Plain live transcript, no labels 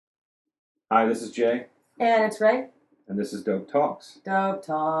Hi, this is Jay, And it's Ray. and this is Dope Talks. Dope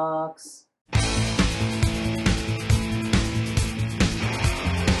Talks.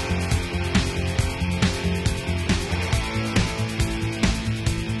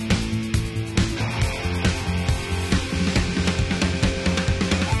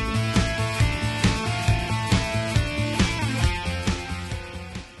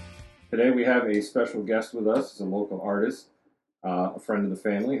 Today we have a special guest with us. It's a local artist, a friend of the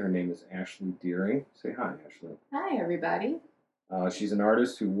family. Her name is Ashley Deering. Say hi, Ashley. Hi, everybody. She's an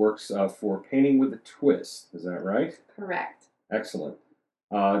artist who works for Painting with a Twist. Is that right? Correct. Excellent.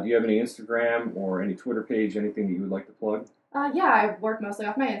 Do you have any Instagram or any Twitter page, anything that you would like to plug? Yeah, I work mostly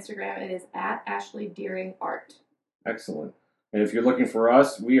off my Instagram. It is at Ashley Deering Art. Excellent. And if you're looking for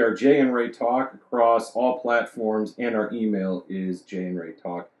us, we are Jay and Ray Talk across all platforms, and our email is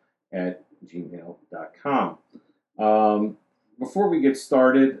jayandraytalk@gmail.com. Before we get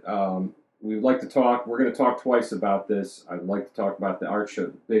started, we'd like to talk. We're going to talk twice about this. I'd like to talk about the art show,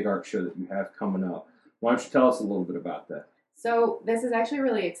 the big art show that you have coming up. Why don't you tell us a little bit about that? So this is actually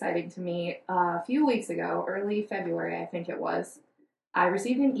really exciting to me. A few weeks ago, early February, I think it was, I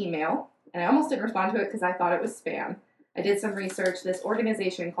received an email, and I almost didn't respond to it because I thought it was spam. I did some research. This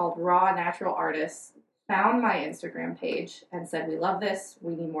organization called Raw Natural Artists found my Instagram page and said, "We love this.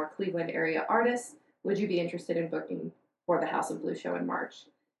 We need more Cleveland area artists. Would you be interested in booking for the House of Blue show in March?"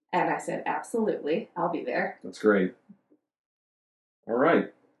 And I said, "Absolutely. I'll be there." That's great. All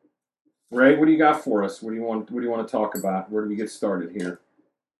right, Ray, what do you got for us? What do you want to talk about? Where do we get started here?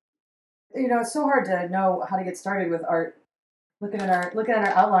 You know, it's so hard to know how to get started with art. Looking at our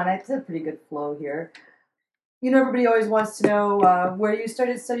outline, it's a pretty good flow here. You know, everybody always wants to know where you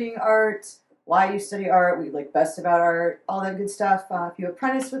started studying art, why you study art, what you like best about art, all that good stuff. If you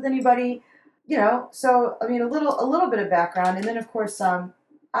apprentice with anybody, you know. So I mean, a little bit of background, and then of course, I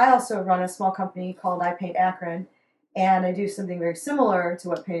also run a small company called I Paint Akron, and I do something very similar to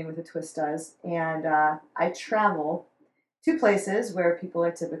what Painting with a Twist does. And I travel to places where people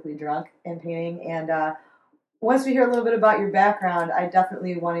are typically drunk and painting. And once we hear a little bit about your background, I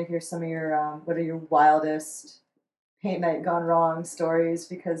definitely want to hear some of your what are your wildest paint night gone wrong stories,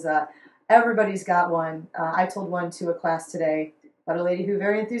 because everybody's got one. I told one to a class today about a lady who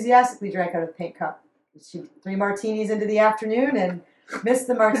very enthusiastically drank out of the paint cup. She 3 martinis into the afternoon and missed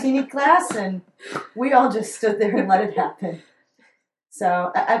the martini class, and we all just stood there and let it happen.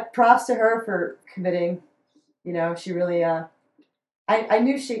 So props to her for committing. You know, she really. I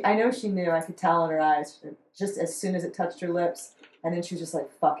know she knew. I could tell in her eyes just as soon as it touched her lips, and then she was just like,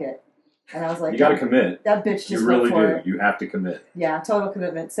 "Fuck it," and I was like, You got to commit. That bitch just You really went for do. it. You have to commit. Yeah, total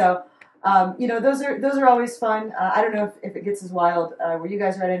commitment. So, you know, those are always fun. I don't know if it gets as wild where you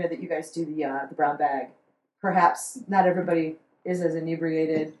guys are at. I know that you guys do the brown bag. Perhaps not everybody is as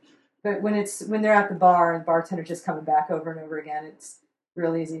inebriated, but when they're at the bar and the bartender's just coming back over and over again, it's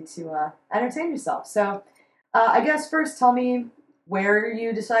real easy to entertain yourself. So, I guess first, tell me where in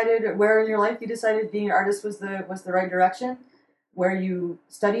your life you decided being an artist was the right direction, where you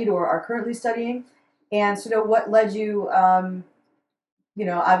studied or are currently studying, and sort of what led you. You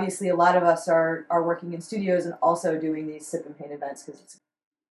know, obviously, a lot of us are working in studios and also doing these sip and paint events because it's.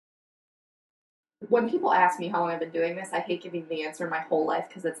 When people ask me how long I've been doing this, I hate giving the answer my whole life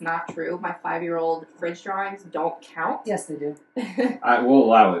because it's not true. My 5-year-old fridge drawings don't count. Yes, they do. I will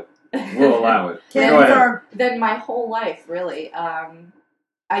allow it. We'll allow it. Can't Go ahead. confirm. Then my whole life, really.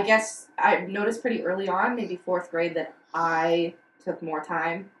 I guess I noticed pretty early on, maybe 4th grade, that I took more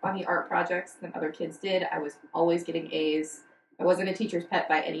time on the art projects than other kids did. I was always getting A's. I wasn't a teacher's pet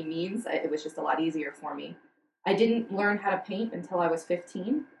by any means. It was just a lot easier for me. I didn't learn how to paint until I was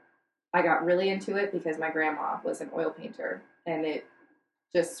 15. I got really into it because my grandma was an oil painter, and it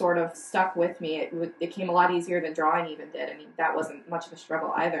just sort of stuck with me. It came a lot easier than drawing even did. I mean, that wasn't much of a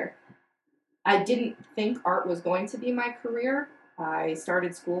struggle either. I didn't think art was going to be my career. I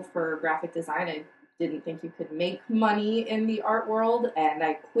started school for graphic design. I didn't think you could make money in the art world, and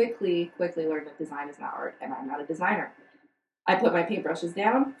I quickly learned that design is not art, and I'm not a designer. I put my paintbrushes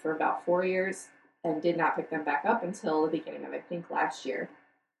down for about 4 years and did not pick them back up until the beginning of, I think, last year.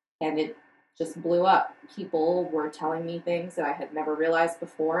 And it just blew up. People were telling me things that I had never realized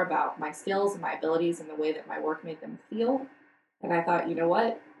before about my skills and my abilities and the way that my work made them feel. And I thought, you know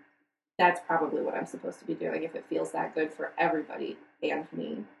what? That's probably what I'm supposed to be doing. If it feels that good for everybody and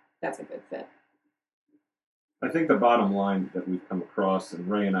me, that's a good fit. I think the bottom line that we've come across, and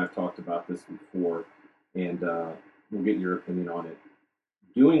Ray and I have talked about this before, and we'll get your opinion on it.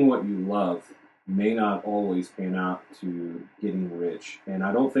 Doing what you love may not always pan out to getting rich, and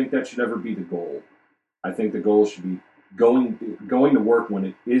I don't think that should ever be the goal. I think the goal should be going to work when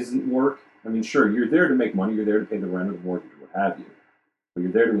it isn't work. I mean, sure, you're there to make money, you're there to pay the rent or the mortgage, or what have you, but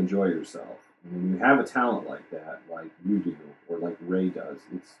you're there to enjoy yourself. And when you have a talent like that, like you do, or like Ray does,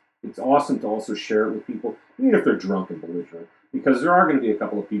 it's awesome to also share it with people, even if they're drunk and belligerent, because there are going to be a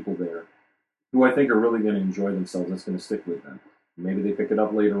couple of people there who I think are really going to enjoy themselves and it's going to stick with them. Maybe they pick it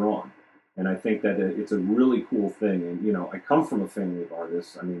up later on. And I think that it's a really cool thing. And, you know, I come from a family of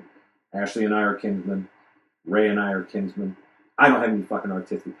artists. I mean, Ashley and I are kinsmen. Ray and I are kinsmen. I don't have any fucking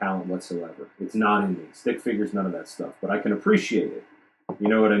artistic talent whatsoever. It's not in me. Stick figures, none of that stuff. But I can appreciate it. You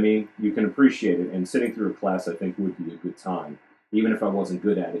know what I mean? You can appreciate it. And sitting through a class, I think, would be a good time. Even if I wasn't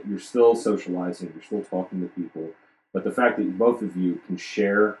good at it, you're still socializing. You're still talking to people. But the fact that both of you can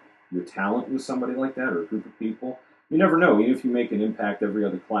share your talent with somebody like that or a group of people, you never know. Even if you make an impact every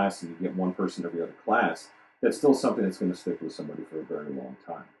other class and you get one person every other class, that's still something that's going to stick with somebody for a very long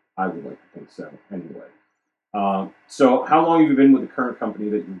time. I would like to think so, anyway. So how long have you been with the current company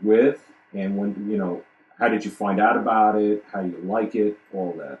that you're with? And when, you know, how did you find out about it? How do you like it?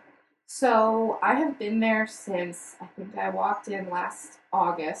 All that. So I have been there since I think I walked in last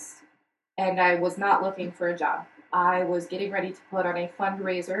August, and I was not looking for a job. I was getting ready to put on a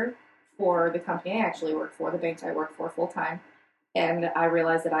fundraiser for the company I actually work for, the bank I work for full time. And I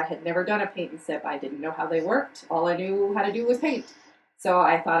realized that I had never done a paint and sip. I didn't know how they worked. All I knew how to do was paint. So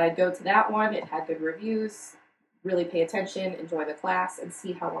I thought I'd go to that one. It had good reviews, really pay attention, enjoy the class, and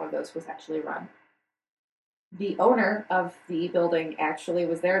see how one of those was actually run. The owner of the building actually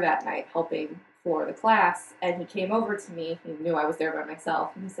was there that night helping for the class, and he came over to me. He knew I was there by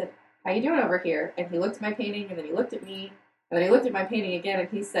myself, and he said, "How you doing over here?" And he looked at my painting, and then he looked at me, and then he looked at my painting again, and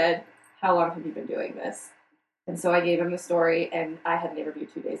he said, "How long have you been doing this?" And so I gave him the story, and I had an interview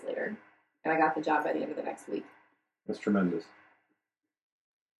 2 days later, and I got the job by the end of the next week. That's tremendous.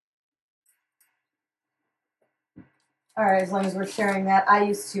 All right, as long as we're sharing that, I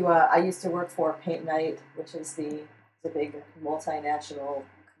used to work for Paint Night, which is the big multinational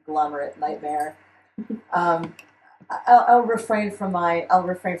conglomerate nightmare. I'll refrain from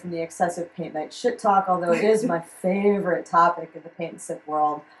the excessive Paint Night shit talk, although it is my favorite topic in the paint and sip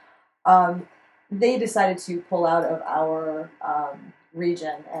world. They decided to pull out of our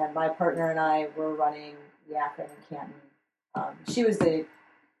region, and my partner and I were running the Akron and Canton. She was the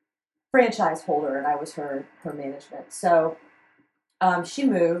franchise holder, and I was her management. So she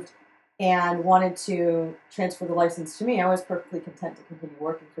moved and wanted to transfer the license to me. I was perfectly content to continue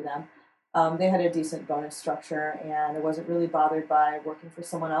working for them. They had a decent bonus structure, and I wasn't really bothered by working for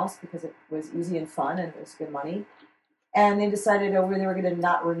someone else because it was easy and fun and it was good money. And they decided they were going to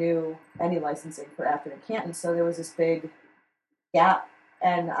not renew any licensing for Akron and Canton, so there was this big gap.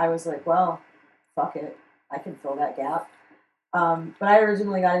 And I was like, well, fuck it, I can fill that gap. But I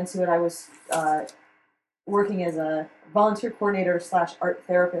originally got into it. I was working as a volunteer coordinator / art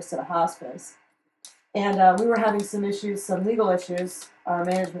therapist at a hospice. And we were having some issues, some legal issues. Our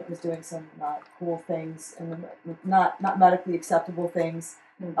management was doing some not cool things and not medically acceptable things,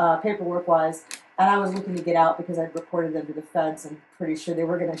 paperwork-wise. And I was looking to get out because I'd reported them to the feds and pretty sure they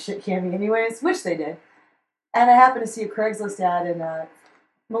were going to shit can me anyways, which they did. And I happened to see a Craigslist ad, and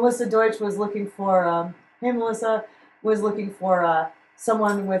Melissa Deutsch was looking for, hey Melissa, was looking for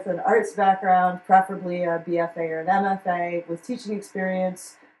someone with an arts background, preferably a BFA or an MFA, with teaching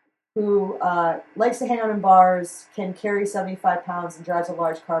experience, who likes to hang out in bars, can carry 75 pounds, and drives a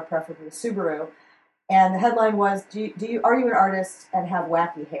large car, preferably a Subaru. And the headline was, are you an artist and have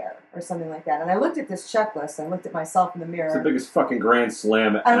wacky hair? Or something like that. And I looked at this checklist. I looked at myself in the mirror. It's the biggest fucking grand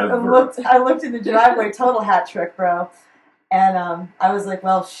slam ever. I looked in the driveway, total hat trick, bro. And I was like,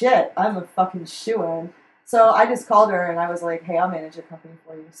 well, shit, I'm a fucking shoo-in. So I just called her and I was like, hey, I'll manage your company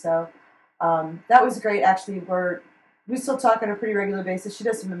for you. So that was great. Actually, we still talk on a pretty regular basis. She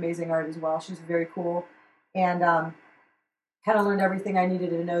does some amazing art as well. She's very cool. And kind of learned everything I needed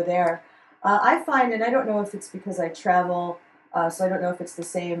to know there. I find, and I don't know if it's because I travel, so I don't know if it's the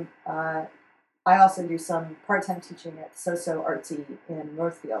same. I also do some part-time teaching at So-So Artsy in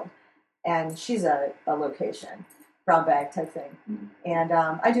Northfield. And she's a location, brown bag type thing. Mm-hmm. And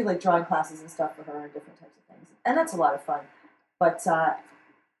I do like drawing classes and stuff for her and different types of things. And that's a lot of fun. But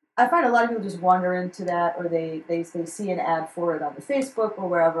I find a lot of people just wander into that, or they see an ad for it on the Facebook or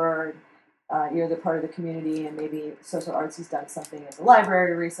wherever. You're the part of the community, and maybe So-So Artsy's done something at the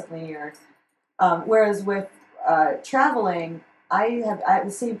library recently, or whereas with traveling, I have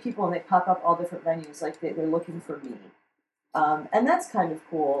the same people, and they pop up all different venues, like they're looking for me, and that's kind of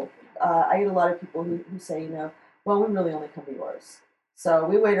cool. I get a lot of people who say, well, we really only come to yours, so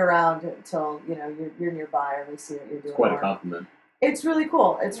we wait around until you're nearby, or we see what you're doing. It's quite a compliment. It's really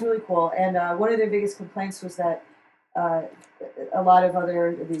cool. It's really cool, and one of their biggest complaints was that uh, a lot of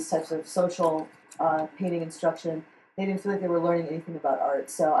other these types of social painting instruction, they didn't feel like they were learning anything about art.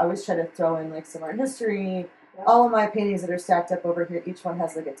 So I always try to throw in like some art history. Yep. All of my paintings that are stacked up over here, each one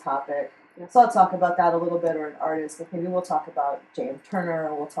has like a topic. Yep. So I'll talk about that a little bit, or an artist. Like maybe we'll talk about James Turner,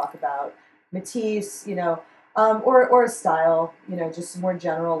 or we'll talk about Matisse, or a style, just more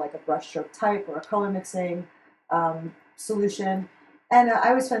general, like a brushstroke type or a color mixing solution. And I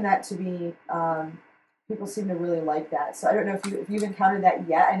always find that to be people seem to really like that. So I don't know if you've encountered that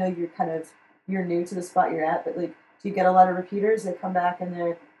yet. I know you're new to the spot you're at, but like, do you get a lot of repeaters that come back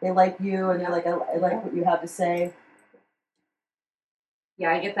and they like you and they're like, I like what you have to say?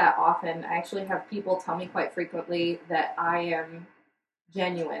 Yeah, I get that often. I actually have people tell me quite frequently that I am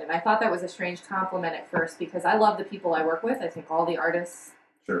genuine, and I thought that was a strange compliment at first because I love the people I work with. I think all the artists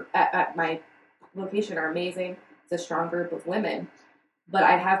Sure. at my location are amazing. It's a strong group of women, but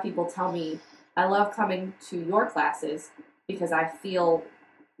I have people tell me, I love coming to your classes because I feel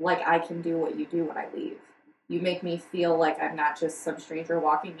like I can do what you do when I leave. You make me feel like I'm not just some stranger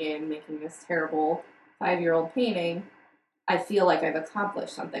walking in making this terrible 5-year-old painting. I feel like I've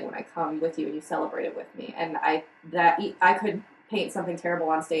accomplished something when I come with you and you celebrate it with me. And I could paint something terrible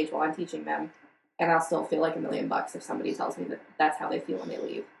on stage while I'm teaching them, and I'll still feel like $1 million if somebody tells me that that's how they feel when they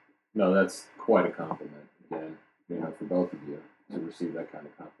leave. No, that's quite a compliment. Again, for both of you to receive that kind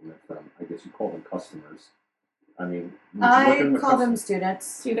of compliment from, I guess you call them customers. I mean, I call them students.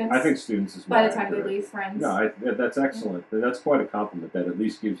 Students. I think students is more by the time accurate. they leave, friends. No, that's excellent. That's quite a compliment. That at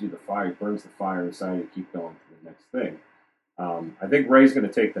least gives you the fire, burns the fire inside you to keep going to the next thing. I think Ray's going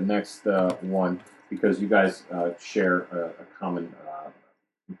to take the next one because you guys share a common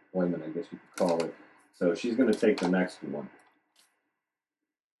employment, I guess you could call it. So she's going to take the next one.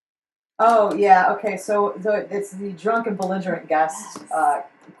 Oh, yeah, okay, so it's the drunk and belligerent guest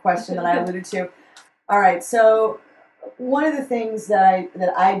question that I alluded to. All right, so one of the things that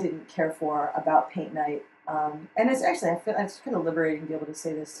I didn't care for about paint night, and it's actually, I feel it's kind of liberating to be able to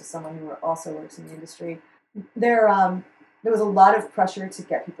say this to someone who also works in the industry. There was a lot of pressure to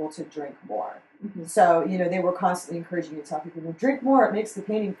get people to drink more. Mm-hmm. So, they were constantly encouraging you to tell people, drink more, it makes the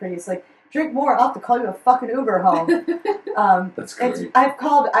painting pretty. It's like, drink more, I'll have to call you a fucking Uber home. That's great.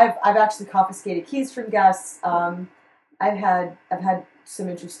 I've actually confiscated keys from guests. I've had some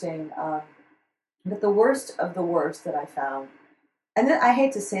interesting, but the worst of the worst that I found, and then I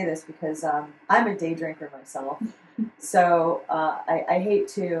hate to say this because I'm a day drinker myself, so I hate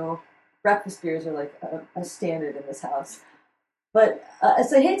to, breakfast beers are like a standard in this house. But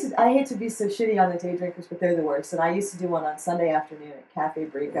so I hate to be so shitty on the day drinkers, but they're the worst. And I used to do one on Sunday afternoon at Cafe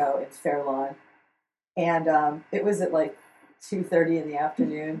Brico in Fair Lawn, and it was at like 2:30 in the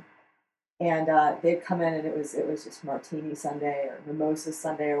afternoon, and they'd come in and it was just Martini Sunday or Mimosa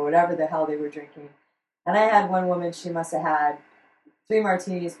Sunday or whatever the hell they were drinking. And I had one woman; she must have had 3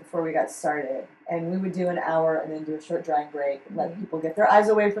 martinis before we got started, and we would do an hour and then do a short drying break and let people get their eyes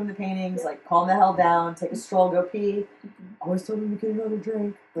away from the paintings, like calm the hell down, take a stroll, go pee. Always told them to get another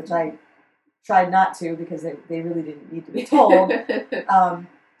drink, which I tried not to because they really didn't need to be told.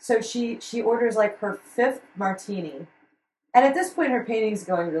 So she orders like her 5th martini, and at this point her painting's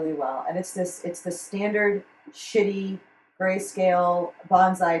going really well, and it's the standard shitty grayscale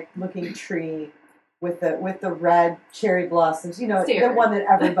bonsai looking tree with the red cherry blossoms, the one that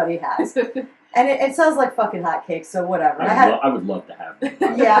everybody has. And it sounds like fucking hotcakes, so whatever. I would love to have them.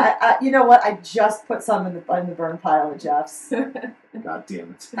 Yeah, you know what? I just put some in the burn pile of Jeff's. God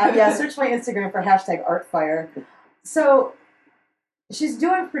damn it. Yeah, search my Instagram for #ArtFire. So she's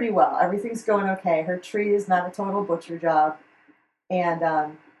doing pretty well. Everything's going okay. Her tree is not a total butcher job.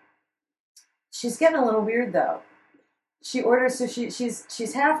 And she's getting a little weird, though. She orders, so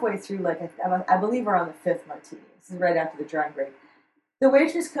she's halfway through, like, I believe we're on the 5th martini. This is right after the drying break. The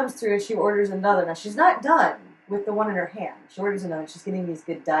waitress comes through and she orders another. Now, she's not done with the one in her hand. She orders another. She's getting these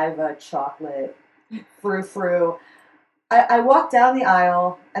Godiva chocolate, frou-frou. I walk down the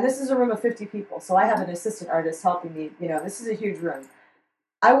aisle, and this is a room of 50 people, so I have an assistant artist helping me. This is a huge room.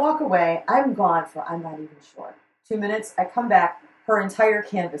 I walk away. I'm gone for, I'm not even sure, 2 minutes. I come back. Her entire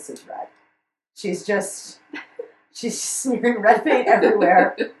canvas is red. She's smearing red paint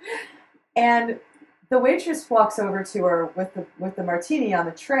everywhere. And the waitress walks over to her with the martini on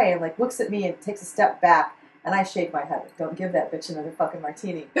the tray and like looks at me and takes a step back, and I shake my head. Don't give that bitch another fucking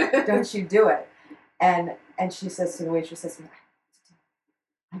martini. Don't you do it. And she says to the waitress,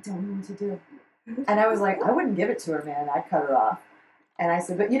 I don't know what to do. And I was like, I wouldn't give it to her, man. I'd cut her off. And I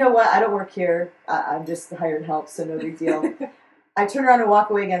said, but you know what? I don't work here. I'm just the hired help, so no big deal. I turn around and walk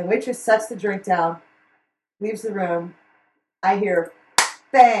away again. The waitress sets the drink down, leaves the room. I hear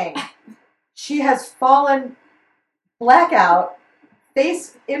bang. She has fallen blackout,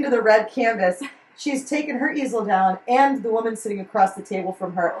 face into the red canvas. She's taken her easel down, and the woman sitting across the table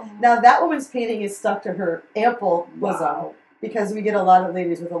from her. Now, that woman's painting is stuck to her ample bosom, Wow. because we get a lot of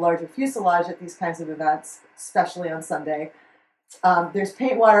ladies with a larger fuselage at these kinds of events, especially on Sunday. There's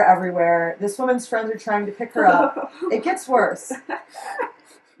paint water everywhere. This woman's friends are trying to pick her up. It gets worse.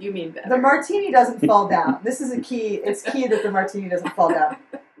 You mean better. The martini doesn't fall down. This is a key. It's key that the martini doesn't fall down.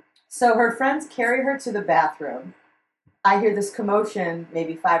 So her friends carry her to the bathroom. I hear this commotion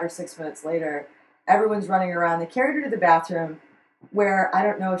maybe 5 or 6 minutes later. Everyone's running around. They carried her to the bathroom where I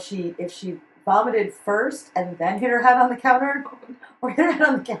don't know if she vomited first and then hit her head on the counter, or hit her head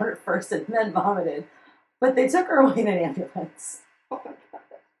on the counter first and then vomited. But they took her away in an ambulance.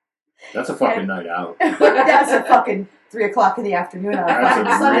 That's a fucking night out. That's a fucking 3 o'clock in the afternoon on a That's fucking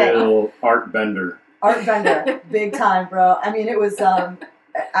a Sunday. real art bender. Art vendor, big time, bro. I mean, it was.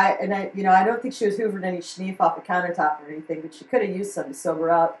 I don't think she was hoovering any schneef off the countertop or anything, but she could have used some to sober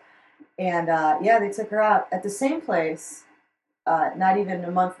up. And they took her out at the same place. Not even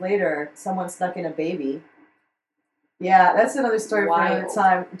a month later, someone snuck in a baby. Yeah, that's another story for another Wild.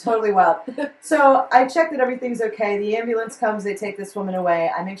 time. Totally wild. So I check that everything's okay. The ambulance comes. They take this woman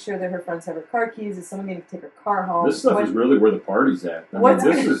away. I make sure that her friends have her car keys. Is someone going to take her car home? This stuff is really where the party's at. I mean,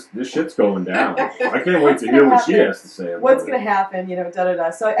 What's this shit's going down. I can't wait What's to gonna hear what she happen? has to say about What's it. going to happen?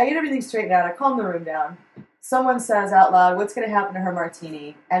 Da-da-da. So I get everything straightened out. I calm the room down. Someone says out loud, what's going to happen to her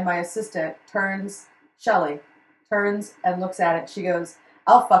martini? And my assistant Shelly, turns and looks at it. She goes,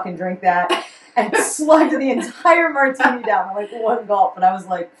 I'll fucking drink that. And slugged the entire martini down in like one gulp. And I was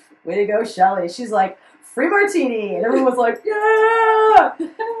like, way to go, Shelly. She's like, free martini. And everyone was like, yeah.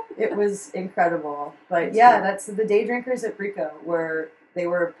 It was incredible. But yeah, that's the day drinkers at Brico they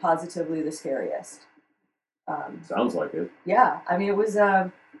were positively the scariest. Sounds like it. Yeah, I mean, it was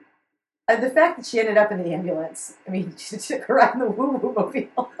the fact that she ended up in the ambulance. I mean, she took her right in the woo-woo mobile.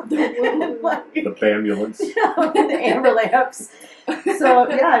 Like, The ambulance. in the amber lamps. So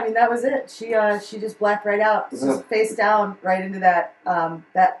yeah, I mean, that was it. She just blacked right out, just face down right into that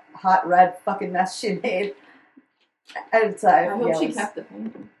that hot red fucking mess she made. And I hope she kept the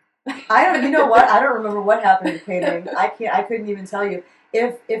painting. You know what? I don't remember what happened to the painting. I couldn't even tell you.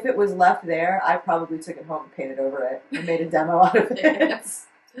 If it was left there, I probably took it home and painted over it and made a demo out of it.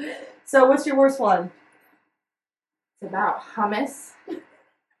 So what's your worst one? It's about hummus.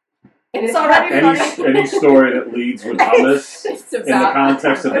 It's already funny. Any story that leads with hummus It's in the about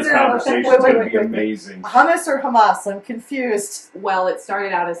context of this Wait, conversation wait, is going to wait, be wait. amazing. Hummus or Hamas? I'm confused. Well, it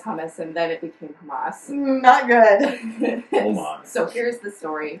started out as hummus and then it became Hamas. Not good. Oh my. So here's the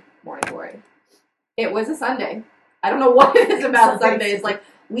story, Morning Glory. It was a Sunday. I don't know what it is about Sundays. Like,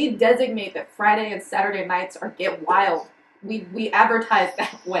 we designate that Friday and Saturday nights get wild. We advertise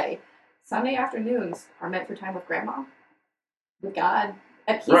that way. Sunday afternoons are meant for time with Grandma, with God,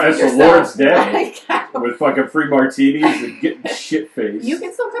 at peace Right, with it's the yourself. Lord's Day. Like, With fucking free martinis and getting shit faced. you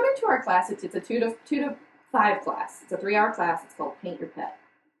can still come into our class. It's a 2 to 5 class. It's a 3-hour class. It's called Paint Your Pet.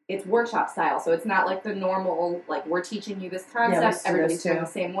 It's workshop style, so it's not like the normal, like, we're teaching you this concept, everybody's doing the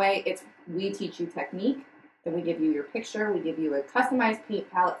same way. It's we teach you technique, then we give you your picture, we give you a customized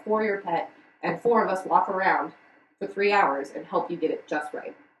paint palette for your pet, and 4 of us walk around for 3 hours and help you get it just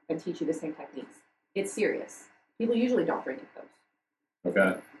right and teach you the same techniques. It's serious. People usually don't drink at those.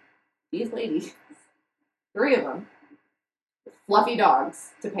 Okay. These ladies, 3 of them, with fluffy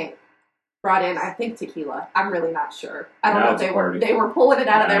dogs to paint, brought in, I think, tequila. I'm really not sure. I don't Now know it's if a they were party. they were pulling it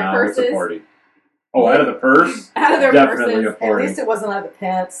out of their Now it's a purses. party. Oh, out of the purse? Out of their Definitely purses. a At party. least it wasn't out of the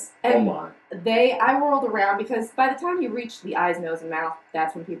pants. Oh And my. I whirled around because by the time you reach the eyes, nose, and mouth,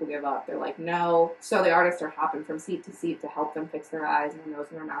 that's when people give up. They're like, no. So the artists are hopping from seat to seat to help them fix their eyes and their nose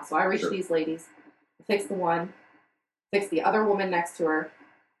and their mouth. So I reached Sure. these ladies, fixed the one, fixed the other woman next to her.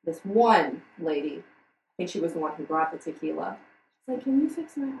 This one lady, I think she was the one who brought the tequila. She's like, can you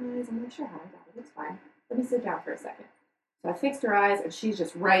fix my eyes? I'm like, sure, honey, I got it. It's fine. Let me sit down for a second. So I fixed her eyes, and she's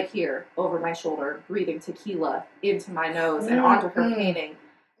just right here over my shoulder, breathing tequila into my nose and onto her painting.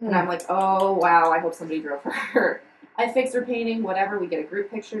 And I'm like, oh, wow, I hope somebody drove for her. I fixed her painting, whatever. We get a group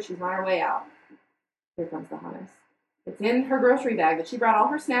picture. She's on her way out. Here comes the hummus. It's in her grocery bag, but she brought all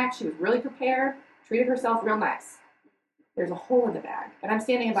her snacks. She was really prepared, treated herself real nice. There's a hole in the bag, and I'm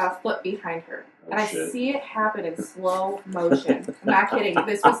standing about a foot behind her. Oh, And I shit. see it happen in slow motion. I'm not kidding.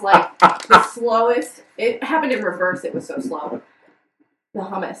 This was like the slowest. It happened in reverse. It was so slow. The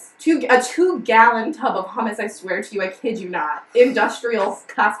hummus. A 2-gallon tub of hummus, I swear to you, I kid you not. Industrial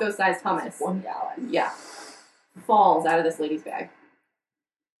Costco-sized hummus. 1 gallon. Yeah. Falls out of this lady's bag.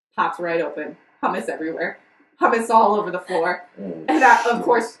 Pops right open. Hummus everywhere. Hummus all over the floor. Oh, And of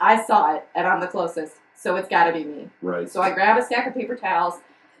course, I saw it, and I'm the closest. so it's got to be me. Right. So I grab a stack of paper towels,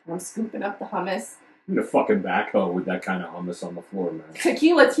 and I'm scooping up the hummus. You need a fucking backhoe with that kind of hummus on the floor, man.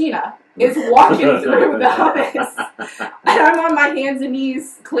 Tequila Tina is walking through the hummus. And I'm on my hands and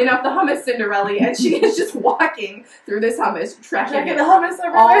knees clean up the hummus, Cinderella, and she is just walking through this hummus, tracking it the hummus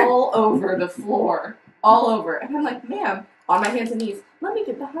everywhere. all over the floor. All over. And I'm like, ma'am, on my hands and knees, let me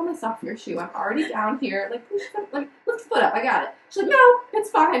get the hummus off your shoe. I'm already down here. Like, please, like, lift the foot up. I got it. She's like, no,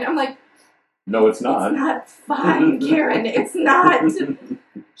 it's fine. I'm like, no, it's not. it's not fine, Karen. It's not.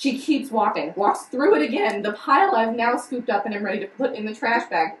 She keeps walking, walks through it again. The pile I've now scooped up and I'm ready to put in the trash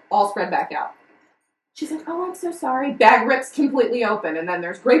bag, all spread back out. She's like, oh, I'm so sorry. Bag rips completely open, and then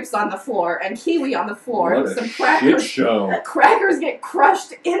there's grapes on the floor and kiwi on the floor. What And a some crackers. shit show. Crackers get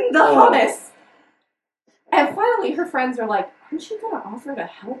crushed in the hummus. And finally, her friends are like, aren't you going to offer to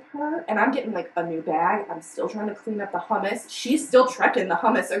help her? And I'm getting, like, a new bag. I'm still trying to clean up the hummus. She's still trekking the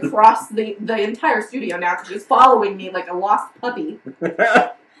hummus across the entire studio now because she's following me like a lost puppy.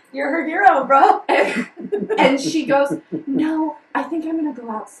 You're her hero, bro. And she goes, no, I think I'm going to go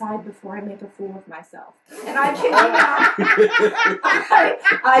outside before I make a fool of myself. And I kid you not.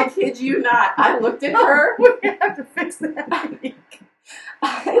 I kid you not. I looked at her. We have to fix that.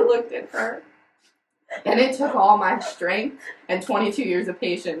 I looked at her. And it took all my strength and 22 years of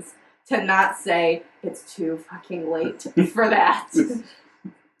patience to not say, it's too fucking late for that.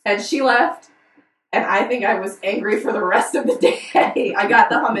 And she left. And I think I was angry for the rest of the day. I got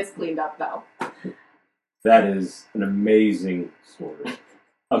the hummus cleaned up, though. That is an amazing story.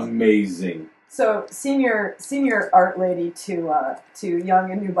 Amazing. So senior art lady to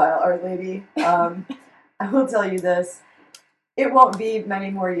young and nubile art lady. I will tell you this. It won't be many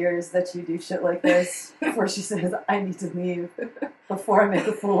more years that you do shit like this before she says, I need to leave before I make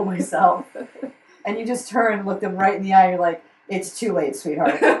a fool of myself. And you just turn and look them right in the eye and you're like, it's too late,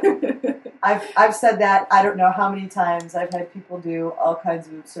 sweetheart. I've said that I don't know how many times. I've had people do all kinds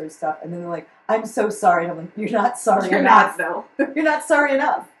of absurd stuff, and then they're like, I'm so sorry. And I'm like, you're not sorry You're enough. not, though. You're not sorry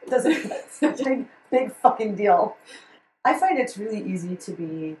enough. It's a big fucking deal. I find it's really easy to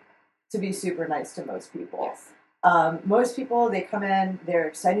be super nice to most people. Yes. Most people, they come in, they're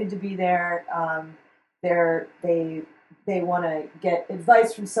excited to be there. They want to get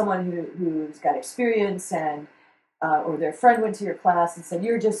advice from someone who's got experience, and or their friend went to your class and said,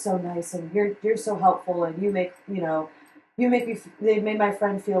 you're just so nice and you're so helpful, and you make me. They made my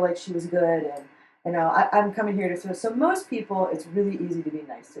friend feel like she was good, and I'm coming here to throw. So most people, it's really easy to be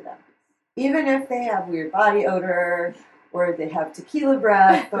nice to them, even if they have weird body odor, or they have tequila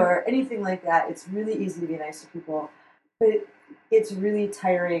breath, or anything like that. It's really easy to be nice to people, but it's really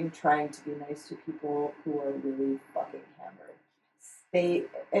tiring trying to be nice to people who are really fucking hammered.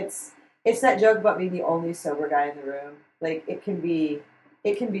 It's that joke about being the only sober guy in the room. Like, it can be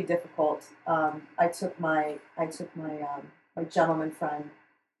difficult. I took my gentleman friend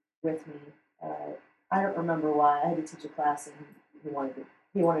with me. I don't remember why. I had to teach a class, and he wanted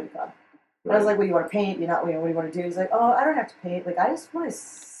to come. Right. I was like, "What do you want to paint? What do you want to do?" He's like, "Oh, I don't have to paint. Like, I just want to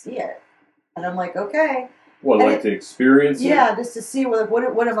see it." And I'm like, "Okay." Well, and like to experience it? Yeah, just to see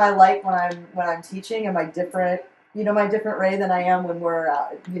what am I like when I'm teaching? Am I different? Am I different Ray than I am when we're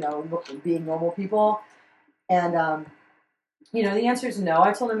being normal people? And the answer is no.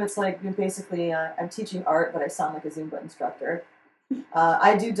 I told him it's like basically I'm teaching art, but I sound like a Zumba instructor.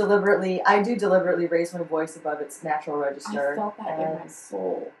 I do deliberately raise my voice above its natural register. I felt that in my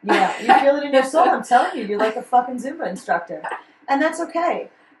soul. Yeah, you feel it in your soul. I'm telling you, you're like a fucking Zumba instructor, and that's okay.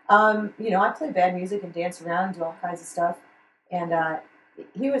 I play bad music and dance around and do all kinds of stuff. And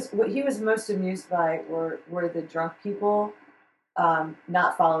what he was most amused by were the drunk people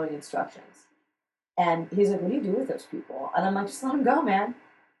not following instructions. And he's like, "What do you do with those people?" And I'm like, "Just let them go, man.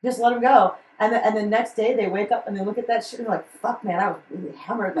 Just let them go." And the next day they wake up and they look at that shit and they're like, "Fuck, man, I was really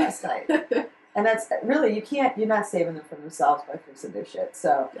hammered last night." And that's really, you're not saving them from themselves by fixing their shit.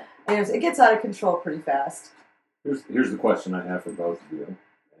 So anyways, it gets out of control pretty fast. Here's the question I have for both of you,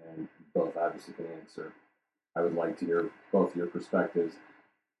 and both obviously can answer. I would like to hear both your perspectives.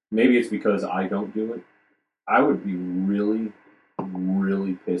 Maybe it's because I don't do it. I would be really,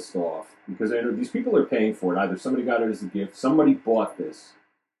 really pissed off because these people are paying for it. Either somebody got it as a gift, somebody bought this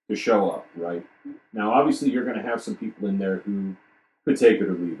to show up, right? Now, obviously, you're going to have some people in there who could take it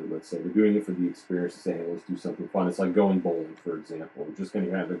or leave it, let's say. They're doing it for the experience and say, hey, let's do something fun. It's like going bowling, for example. We're just going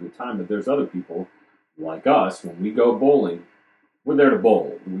to have a good time. But there's other people like us, when we go bowling, we're there to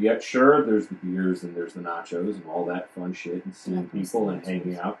bowl. Sure, there's the beers and there's the nachos and all that fun shit and seeing people and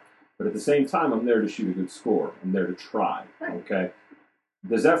hanging out. But at the same time, I'm there to shoot a good score. I'm there to try, okay?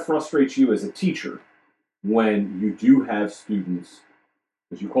 Does that frustrate you as a teacher when you do have students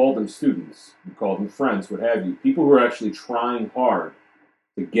because you called them students, you called them friends, what have you, people who are actually trying hard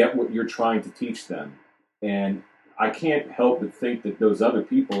to get what you're trying to teach them. And I can't help but think that those other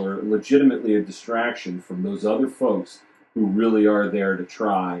people are legitimately a distraction from those other folks who really are there to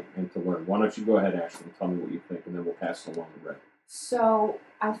try and to learn. Why don't you go ahead, Ashley, and tell me what you think, and then we'll pass it along to Ray. So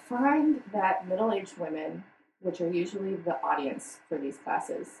I find that middle-aged women, which are usually the audience for these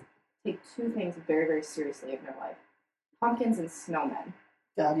classes, take two things very, very seriously in their life: pumpkins and snowmen.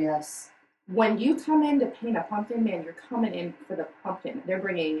 God, yes. When you come in to paint a pumpkin, man, you're coming in for the pumpkin. They're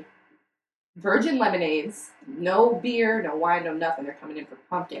bringing virgin lemonades, no beer, no wine, no nothing. They're coming in for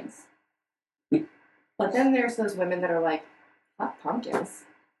pumpkins. But then there's those women that are like, fuck pumpkins.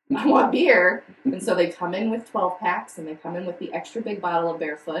 I want beer. And so they come in with 12 packs, and they come in with the extra big bottle of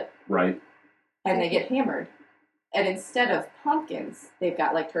Barefoot. Right. And they get hammered. And instead of pumpkins, they've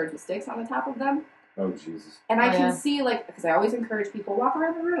got like turds with sticks on the top of them. Oh, Jesus. And I can see, like, because I always encourage people, walk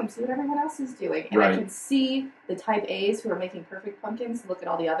around the room, see what everyone else is doing. And I can see the type A's who are making perfect pumpkins look at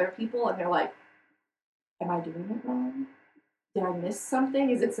all the other people, and they're like, am I doing it wrong? Did I miss something?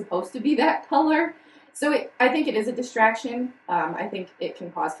 Is it supposed to be that color? So I think it is a distraction. I think it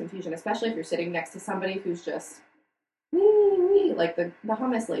can cause confusion, especially if you're sitting next to somebody who's just, wee, like the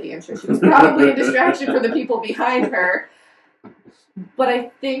hummus lady. I'm sure she was probably a distraction for the people behind her. But I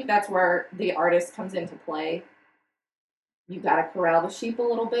think that's where the artist comes into play. You got to corral the sheep a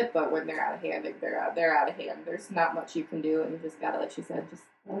little bit, but when they're out of hand, they're out of hand. There's not much you can do, and you just got to, like she said, just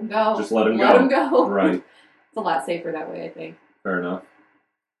let them go. Just let them go. Let them go. Right. It's a lot safer that way, I think. Fair enough.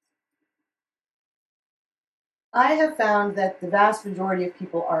 I have found that the vast majority of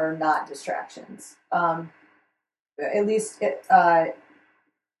people are not distractions. At least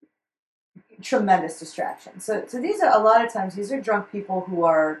tremendous distractions. So these are, a lot of times, these are drunk people who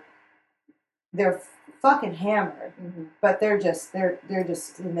they're fucking hammered, but they're just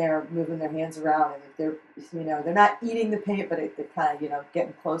in there moving their hands around, and they're not eating the paint, but they're kind of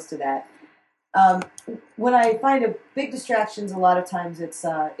getting close to that. When I find a big distractions, a lot of times it's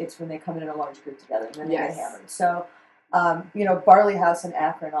when they come in a large group together and then they get hammered. So, Barley House in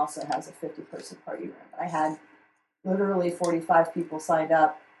Akron also has a 50-person party room. I had literally 45 people signed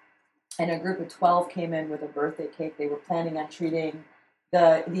up, and a group of 12 came in with a birthday cake. They were planning on treating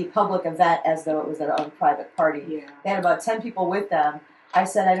the public event as though it was their own private party. Yeah. They had about 10 people with them. I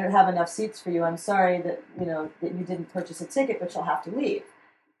said, I don't have enough seats for you. I'm sorry that that you didn't purchase a ticket, but you'll have to leave.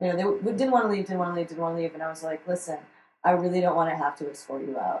 They didn't want to leave, and I was like, listen, I really don't want to have to escort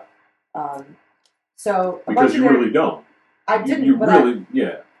you out. Because you really don't. I didn't, you but really,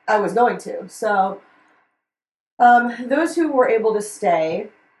 I was going to. So those who were able to stay,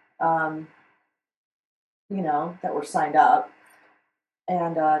 that were signed up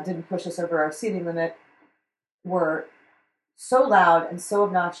and didn't push us over our seating limit, were so loud and so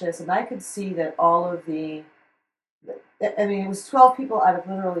obnoxious, and I could see that all of it was 12 people out of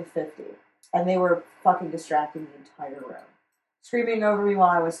literally 50, and they were fucking distracting the entire room, screaming over me while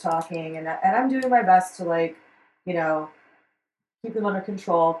I was talking, and I'm doing my best to keep them under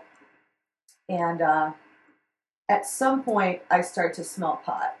control, and at some point I start to smell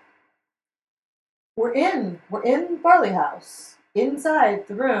pot. We're in Barley House, inside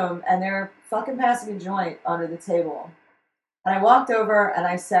the room, and they're fucking passing a joint under the table, and I walked over and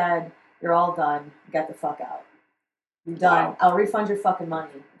I said, "You're all done. Get the fuck out. You're done. Wow. I'll refund your fucking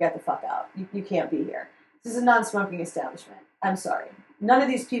money. Get the fuck out. You can't be here. This is a non-smoking establishment. I'm sorry. None of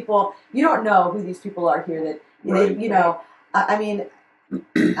these people, you don't know who these people are here that,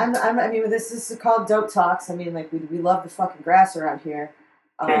 this is called Dope Talks. I mean, like, we love the fucking grass around here.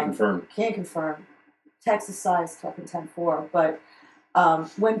 Can't confirm. Texas size fucking 10-4. But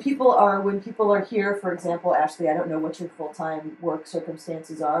when people are here, for example, Ashley, I don't know what your full-time work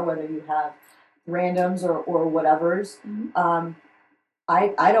circumstances are, whether you have randoms or whatevers.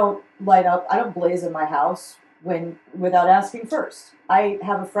 I don't light up, I don't blaze in my house without asking first. I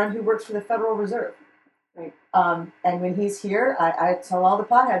have a friend who works for the Federal Reserve. Right. And when he's here, I tell all the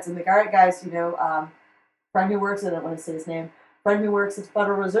potheads, I'm like, all right, guys, friend who works, I don't want to say his name, friend who works at the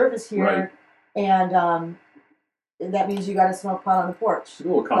Federal Reserve is here, right. And that means you got to smoke pot on the porch. It's a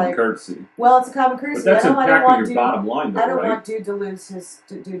little common courtesy. Well, it's a common courtesy. But that's impacting your bottom line, though, I don't right? want dude to lose his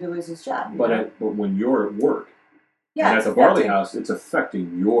job. But when you're at work, yeah, and at the Barley House, it's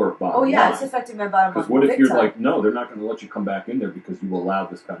affecting your bottom line. Oh, yeah, it's affecting my bottom line. Because what if you're like, no, they're not going to let you come back in there because you allowed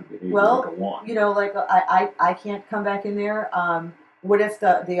this kind of behavior to go on? I can't come back in there. What if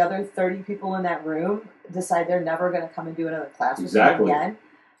the other 30 people in that room decide they're never going to come and do another class with me again?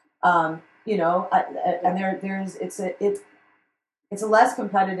 It's a less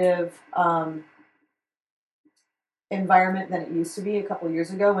competitive environment than it used to be a couple of years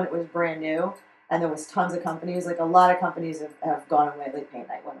ago when it was brand new and there was tons of companies. Like a lot of companies have gone away. Like Paint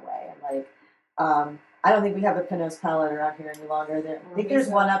Night went away, and like I don't think we have a Pinot's Palette around here any longer. I think there's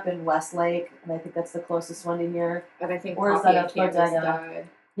one up in Westlake, and I think that's the closest one to here. But I think Or is Coffee that and up Canvas Bodega? died.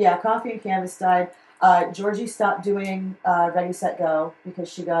 Yeah, Coffee and Canvas died. Georgie stopped doing Ready Set Go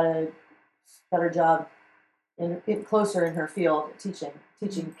because she got a better job closer in her field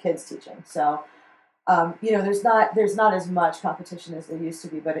teaching kids teaching. So there's not as much competition as there used to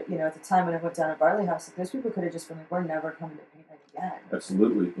be. But at the time when I went down to Barley House, those people could have just been like, we're never coming to Paint Night again.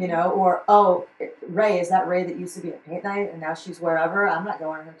 Absolutely. Or Ray, is that Ray that used to be at Paint Night and now she's wherever? I'm not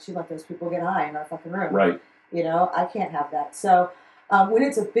going. She let those people get high in our fucking room. Right. I can't have that. So when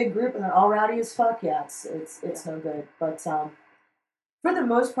it's a big group and they're all rowdy as fuck, yeah, it's no good. But for the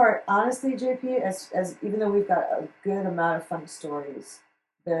most part, honestly, JP, as even though we've got a good amount of funny stories,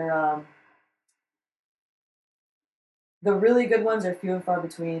 they're the really good ones are few and far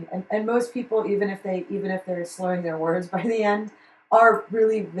between. And most people, even if they're slurring their words by the end, are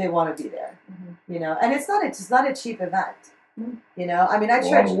really, they want to be there. Mm-hmm. And it's not a cheap event. Mm-hmm. I mean,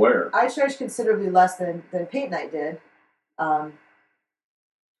 I charge considerably less than Paint Night did. I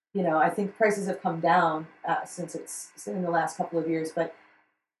think prices have come down since it's in the last couple of years, but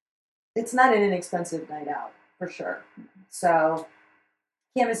it's not an inexpensive night out for sure. So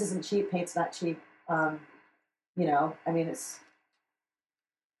canvas isn't cheap, paint's not cheap. I mean, it's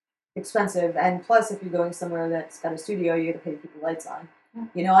expensive, and plus, if you're going somewhere that's got a studio, you got to pay to keep the lights on.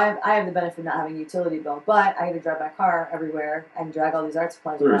 I have the benefit of not having a utility bill, but I got to drive my car everywhere and drag all these art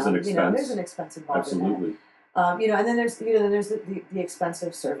supplies around. There's an expense involved. Absolutely. In that. And then there's the expense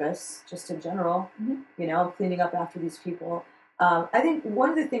of service, just in general. Mm-hmm. Cleaning up after these people. I think one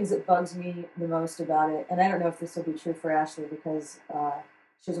of the things that bugs me the most about it, and I don't know if this will be true for Ashley because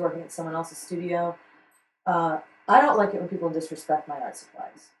she's working at someone else's studio. I don't like it when people disrespect my art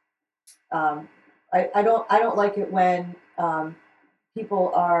supplies. I don't like it when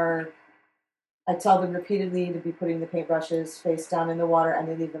people are. I tell them repeatedly to be putting the paintbrushes face down in the water, and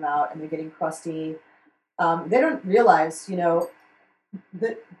they leave them out, and they're getting crusty. They don't realize,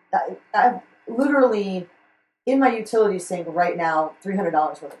 that I've literally in my utility sink right now $300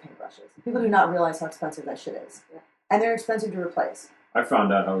 worth of paintbrushes. People do not realize how expensive that shit is, and they're expensive to replace. I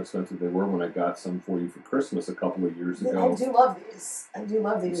found out how expensive they were when I got some for you for Christmas a couple of years ago. I do love these. I'm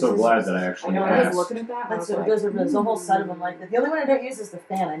so glad that I actually asked. I was looking at that. There's a whole set of them like that. The only one I don't use is the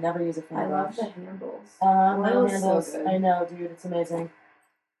fan. I never use a fan. I love the handles. Handles. So I know, dude. It's amazing.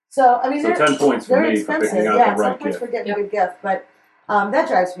 So I mean, so 10 points for me for picking out the right 10 points gift. for getting a good gift, but that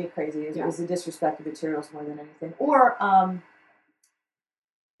drives me crazy. Is the disrespect of materials more than anything. Or I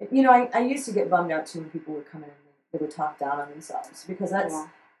used to get bummed out too when people would come in and they would talk down on themselves because that's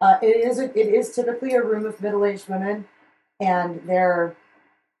it is typically a room of middle-aged women, and that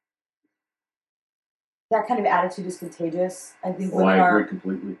kind of attitude is contagious. I think I agree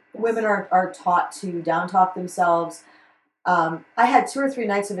completely. Women are taught to down talk themselves. I had 2 or 3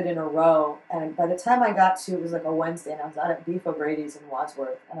 nights of it in a row, and by the time I got to, it was like a Wednesday, and I was out at Beef O'Brady's in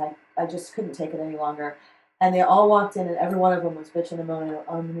Wadsworth, and I just couldn't take it any longer. And they all walked in, and every one of them was bitching and moaning, "Oh,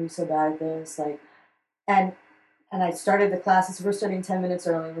 I'm going to be so bad at this." And I started the classes. We're starting 10 minutes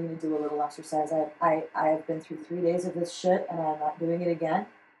early. We're going to do a little exercise. I have been through 3 days of this shit, and I'm not doing it again.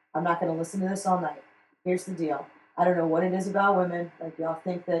 I'm not going to listen to this all night. Here's the deal. I don't know what it is about women. Like, y'all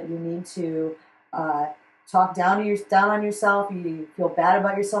think that you need to talk down on yourself. You feel bad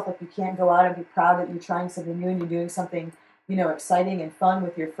about yourself. Like, you can't go out and be proud that you're trying something new and you're doing something, exciting and fun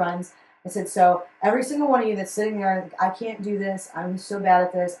with your friends. I said, so every single one of you that's sitting there, like, I can't do this. I'm so bad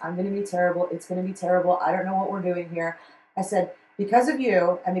at this. I'm going to be terrible. It's going to be terrible. I don't know what we're doing here. I said, because of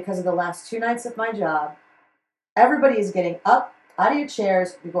you and because of the last 2 nights of my job, everybody is getting up out of your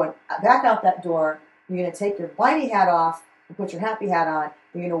chairs. You're going back out that door. You're going to take your whiny hat off and put your happy hat on.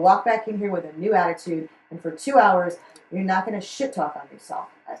 You're going to walk back in here with a new attitude. And for 2 hours, you're not going to shit talk on yourself.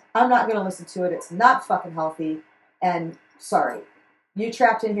 I'm not going to listen to it. It's not fucking healthy. And sorry. You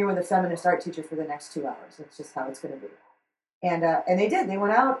trapped in here with a feminist art teacher for the next 2 hours. That's just how it's going to be. And they did. They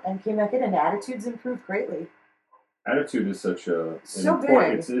went out and came back in, and attitudes improved greatly. Attitude is such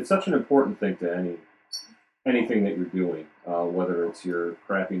big. It's such an important thing to anything that you're doing, whether it's your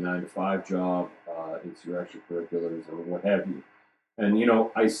crappy 9-to-5 job, it's your extracurriculars, or what have you. And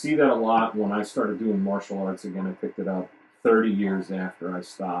I see that a lot when I started doing martial arts again. I picked it up 30 years after I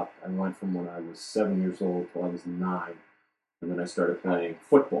stopped. I went from when I was 7 years old till I was 9. And then I started playing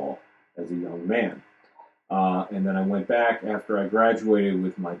football as a young man. And then I went back after I graduated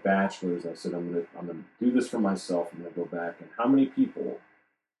with my bachelor's. I said, I'm gonna do this for myself. I'm gonna go back. And how many people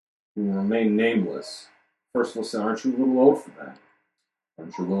who remain nameless First, listen, aren't you a little old for that?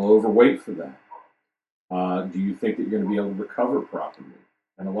 Aren't you a little overweight for that? Do you think that you're going to be able to recover properly?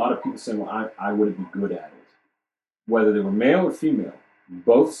 And a lot of people say, well, I wouldn't be good at it. Whether they were male or female,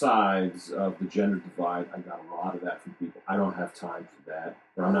 both sides of the gender divide, I got a lot of that from people. I don't have time for that,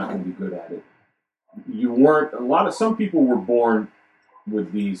 or I'm not going to be good at it. Some people were born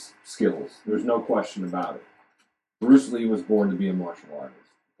with these skills. There's no question about it. Bruce Lee was born to be a martial artist.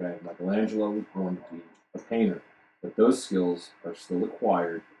 Okay, Michelangelo was born to be a painter. But those skills are still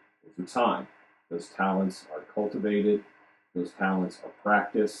acquired over time. Those talents are cultivated. Those talents are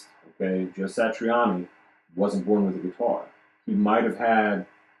practiced. Okay, Joe Satriani wasn't born with a guitar. He might have had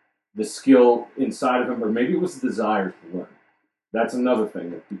the skill inside of him, or maybe it was the desire to learn. That's another thing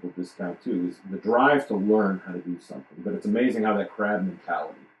that people discount too, is the drive to learn how to do something. But it's amazing how that crab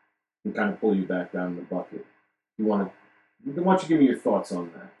mentality can kind of pull you back down in the bucket. Why don't you give me your thoughts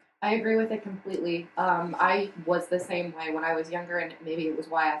on that? I agree with it completely. I was the same way when I was younger, and maybe it was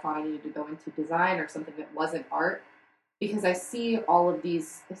why I thought I needed to go into design or something that wasn't art, because I see all of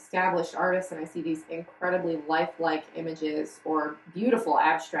these established artists and I see these incredibly lifelike images or beautiful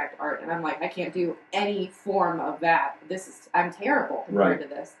abstract art, and I'm like, I can't do any form of that. I'm terrible compared to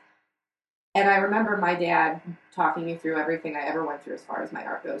this. And I remember my dad talking me through everything I ever went through as far as my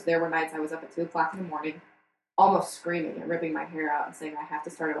art goes. There were nights I was up at 2 o'clock in the morning, almost screaming and ripping my hair out and saying, I have to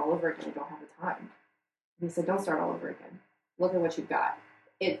start it all over again. I don't have the time. And he said, don't start all over again. Look at what you've got.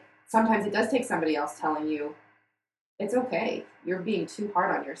 Sometimes it does take somebody else telling you, it's okay. You're being too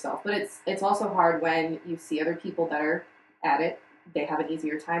hard on yourself. But it's also hard when you see other people that are at it. They have an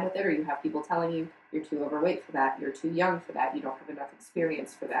easier time with it, or you have people telling you, you're too overweight for that. You're too young for that. You don't have enough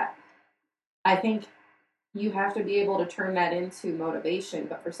experience for that. I think you have to be able to turn that into motivation.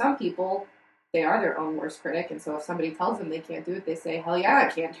 But for some people, they are their own worst critic, and so if somebody tells them they can't do it, they say, hell yeah,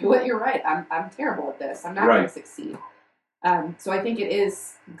 I can't do it, you're right, I'm terrible at this, I'm not going to succeed. So I think it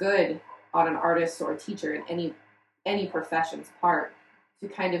is good on an artist or a teacher in any profession's part to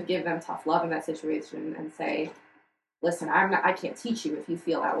kind of give them tough love in that situation and say, listen, I can't teach you if you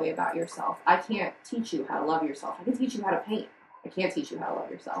feel that way about yourself. I can't teach you how to love yourself. I can teach you how to paint. I can't teach you how to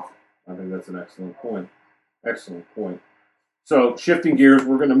love yourself. I think that's an excellent point. Excellent point. So, shifting gears,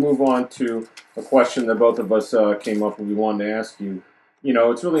 we're going to move on to a question that both of us came up with. We wanted to ask you. You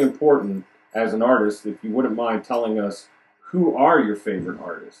know, it's really important as an artist, if you wouldn't mind telling us, who are your favorite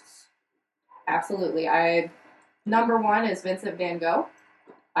artists? Absolutely. Number one is Vincent van Gogh.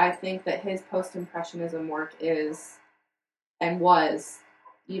 I think that his post-impressionism work is and was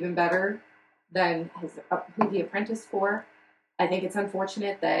even better than who he apprenticed for. I think it's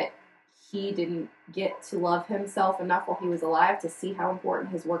unfortunate that he didn't get to love himself enough while he was alive to see how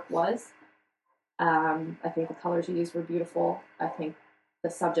important his work was. I think the colors he used were beautiful. I think the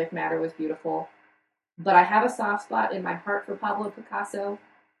subject matter was beautiful. But I have a soft spot in my heart for Pablo Picasso,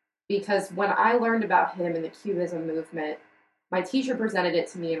 because when I learned about him in the Cubism movement, my teacher presented it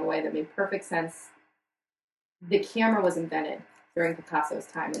to me in a way that made perfect sense. The camera was invented during Picasso's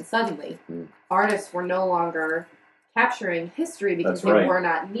time, and suddenly artists were no longer capturing history because they were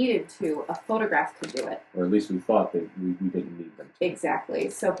not needed to. A photograph could do it. Or at least we thought that we didn't need them to. Exactly.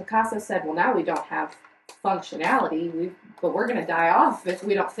 So Picasso said, well, now we don't have functionality, but we're going to die off if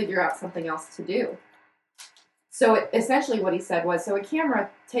we don't figure out something else to do. So essentially what he said was, so a camera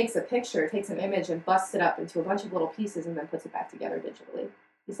takes a picture, takes an image, and busts it up into a bunch of little pieces and then puts it back together digitally.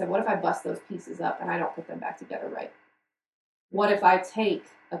 He said, what if I bust those pieces up and I don't put them back together right? What if I take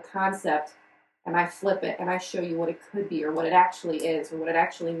a concept and I flip it and I show you what it could be or what it actually is or what it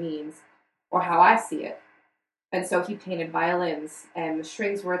actually means or how I see it? And so he painted violins, and the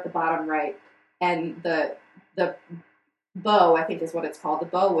strings were at the bottom right, and the bow, I think is what it's called, the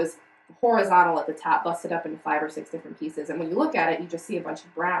bow was horizontal at the top, busted up into 5 or 6 different pieces. And when you look at it, you just see a bunch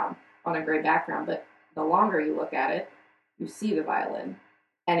of brown on a gray background. But the longer you look at it, you see the violin,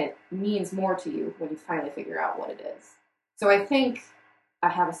 and it means more to you when you finally figure out what it is. So I think I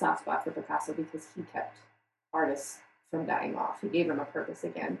have a soft spot for Picasso because he kept artists from dying off. He gave them a purpose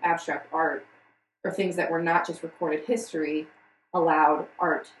again. Abstract art, or things that were not just recorded history, allowed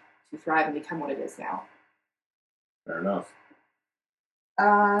art to thrive and become what it is now. Fair enough.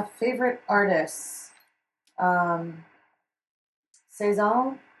 Favorite artists?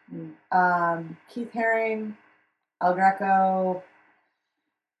 Cezanne, Keith Haring, El Greco,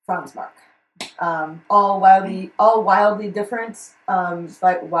 Franz Marc. All wildly different,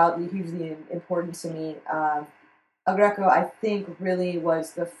 but wildly, hugely important to me. El Greco, I think, really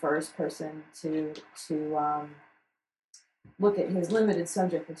was the first person to look at his limited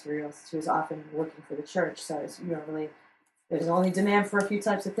subject materials. He was often working for the church, so it's really there's only demand for a few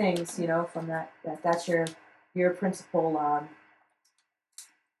types of things, you know, from that's your principal,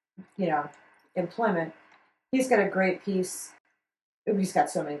 you know, employment. He's got a great piece. He's got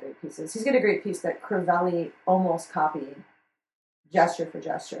so many great pieces. He's got a great piece that Crivelli almost copied, gesture for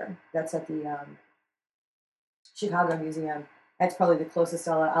gesture. That's at the Chicago Museum. That's probably the closest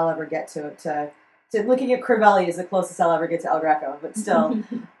I'll ever get to looking at Crivelli is the closest I'll ever get to El Greco. But still,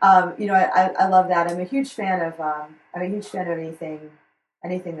 you know, I love that. I'm a huge fan of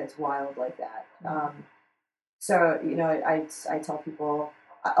anything that's wild like that. So you know, I tell people,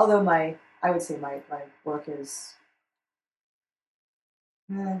 although I would say my work is,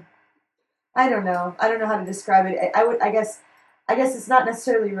 I don't know how to describe it. I guess it's not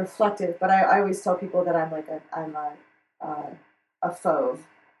necessarily reflective, but I always tell people that I'm a fauve.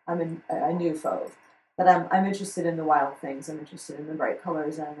 I'm a new fauve. That I'm interested in the wild things. I'm interested in the bright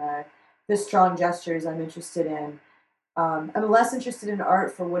colors and the strong gestures. I'm interested in. I'm less interested in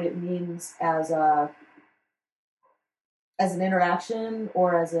art for what it means as an interaction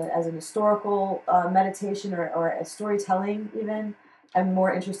or as an historical meditation or a storytelling even. I'm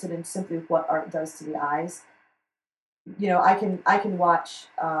more interested in simply what art does to the eyes. You know, I can watch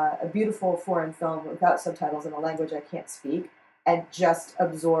a beautiful foreign film without subtitles in a language I can't speak and just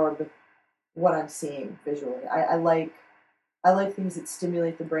absorb what I'm seeing visually. I like things that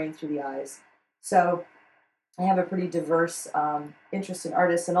stimulate the brain through the eyes. So I have a pretty diverse interest in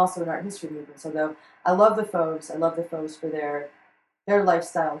artists and also in art history movements. Although I love the fauves. I love the fauves for their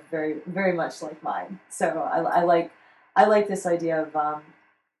lifestyle very very much like mine. So I like this idea of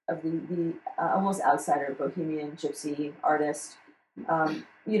the almost outsider bohemian gypsy artist.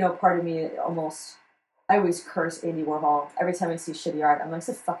 You know, part of me I always curse Andy Warhol every time I see shitty art. I'm like, it's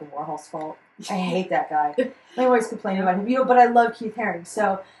a fucking Warhol's fault. I hate that guy. I always complain about him, you know. But I love Keith Haring,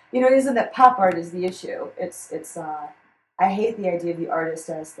 so you know, it isn't that pop art is the issue. It's I hate the idea of the artist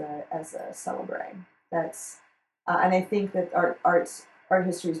as a celebrant. That's and I think that art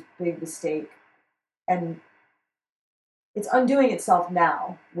history's big mistake, and it's undoing itself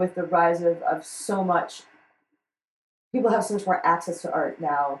now with the rise of so much. People have so much more access to art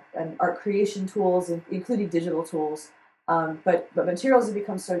now and art creation tools, including digital tools. But materials have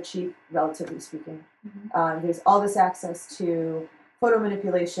become so cheap, relatively speaking. There's all this access to photo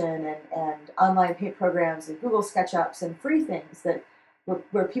manipulation and online paint programs and Google SketchUps and free things that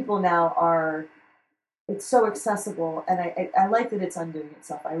where people now are. It's so accessible, and I like that it's undoing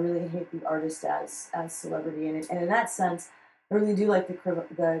itself. I really hate the artist as celebrity, and in that sense, I really do like the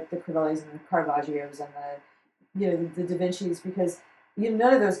Crivellis and the Caravaggio's and the Da Vinci's, because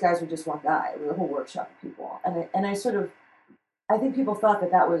none of those guys were just one guy. It was a whole workshop of people, and I think people thought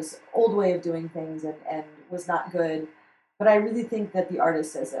that was old way of doing things and was not good. But I really think that the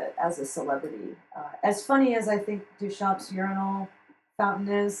artist as a celebrity, as funny as I think Duchamp's urinal fountain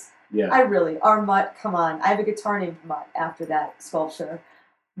is, Yeah. our Mutt, come on. I have a guitar named Mutt after that sculpture.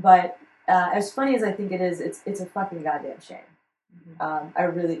 But as funny as I think it is, it's a fucking goddamn shame. I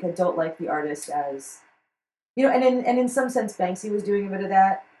really don't like the artist as, and in some sense Banksy was doing a bit of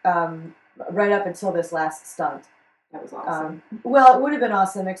that right up until this last stunt. That was awesome. Well, it would have been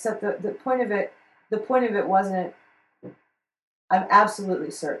awesome, except the point of it wasn't. I'm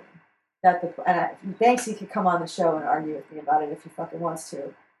absolutely certain that Banksy could come on the show and argue with me about it if he fucking wants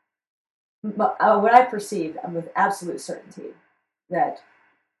to. But what I perceived, I'm with absolute certainty that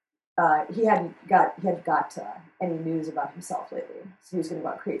he hadn't got any news about himself lately, so he was going to go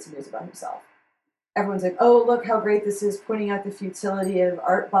out and create some news about himself. Everyone's like, "Oh, look how great this is," pointing out the futility of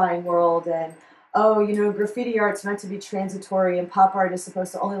art buying world, and oh, graffiti art's meant to be transitory, and pop art is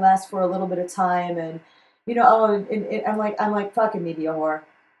supposed to only last for a little bit of time, and I'm like fucking media whore.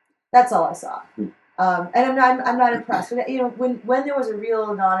 That's all I saw. And I'm not impressed. But, when there was a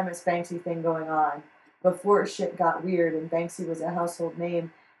real anonymous Banksy thing going on before shit got weird and Banksy was a household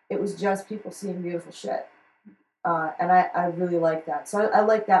name, it was just people seeing beautiful shit. And I really like that. So I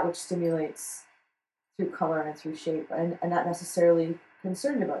like that which stimulates through color and through shape, and not necessarily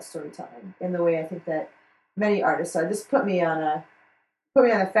concerned about storytelling in the way I think that many artists are. This put me on a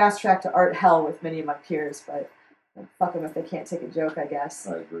fast track to art hell with many of my peers, but fuck them if they can't take a joke, I guess.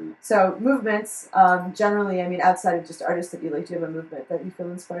 I agree. So movements, generally, I mean, outside of just artists that you like, do you have a movement that you feel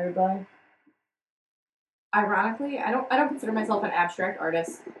inspired by? Ironically, I don't consider myself an abstract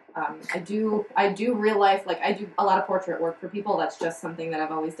artist. I do real life, like I do a lot of portrait work for people. That's just something that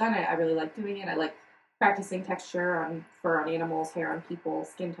I've always done. I really like doing it. I like practicing texture on fur on animals, hair on people,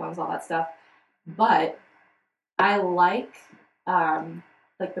 skin tones, all that stuff. But I like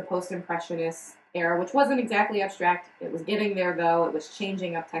the post-impressionist era, which wasn't exactly abstract. It was getting there, though. It was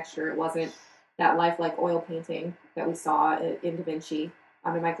changing up texture. It wasn't that lifelike oil painting that we saw in Da Vinci,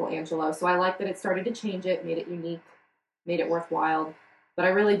 in Michelangelo. So I like that it started to change it, made it unique, made it worthwhile. But I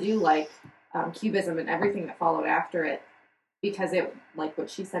really do like Cubism and everything that followed after it, because it, like what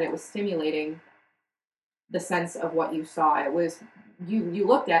she said, it was stimulating the sense of what you saw. It was, you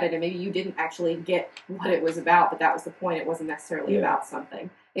looked at it and maybe you didn't actually get what it was about, but that was the point. It wasn't necessarily about something.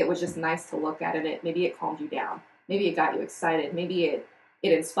 It was just nice to look at it. Maybe it calmed you down. Maybe it got you excited. Maybe it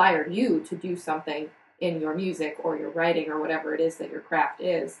inspired you to do something in your music or your writing or whatever it is that your craft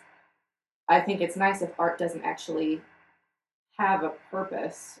is. I think it's nice if art doesn't actually have a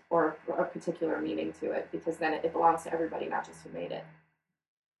purpose or a particular meaning to it, because then it belongs to everybody, not just who made it.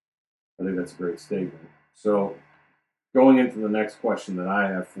 I think that's a great statement. So, going into the next question that I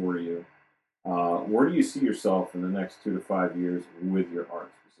have for you, where do you see yourself in the next 2 to 5 years with your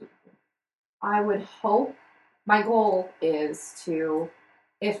art specifically? I would hope, my goal is to,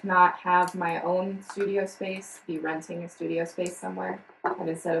 if not have my own studio space, be renting a studio space somewhere. And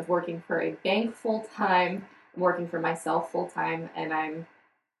instead of working for a bank full time, I'm working for myself full time, and I'm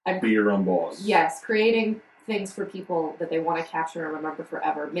be your own boss. Yes, creating things for people that they want to capture and remember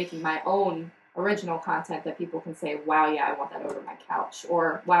forever, making my own original content that people can say, wow, yeah, I want that over my couch,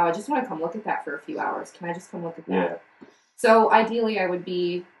 or wow, I just want to come look at that for a few hours. Can I just come look at that? Yeah. So ideally I would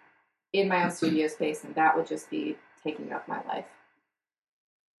be in my own studio space, and that would just be taking up my life.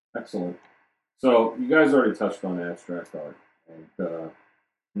 Excellent. So you guys already touched on abstract art, and I'm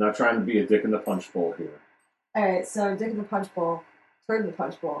not trying to be a dick in the punch bowl here. All right, so dick in the punch bowl, turd in the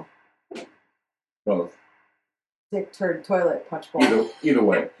punch bowl. Both. Dick, turd, toilet, punch bowl. Either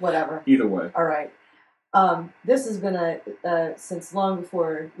way. Whatever. Either way. All right. This has been since long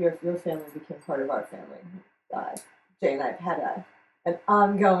before your family became part of our family. Jay and I have had an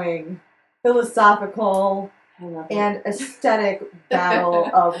ongoing philosophical and aesthetic battle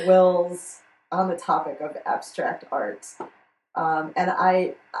of wills on the topic of abstract art. And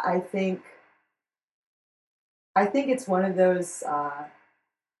I think it's one of those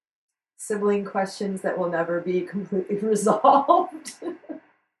sibling questions that will never be completely resolved.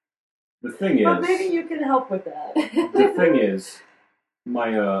 The thing is, but maybe you can help with that. The thing is,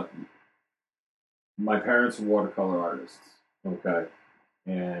 my parents are watercolor artists, okay,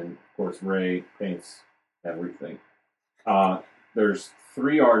 and of course Ray paints everything. There's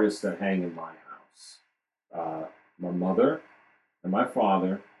 3 artists that hang in my house: my mother, and my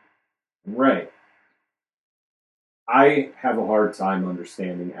father, and Ray. I have a hard time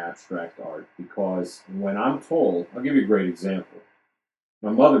understanding abstract art because when I'm told, I'll give you a great example.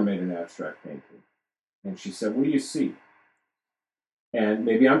 My mother made an abstract painting, and she said, "What do you see?" And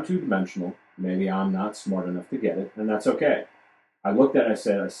maybe I'm two-dimensional, maybe I'm not smart enough to get it, and that's okay. I looked at it, I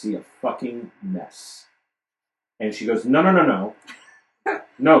said, "I see a fucking mess." And she goes, "No.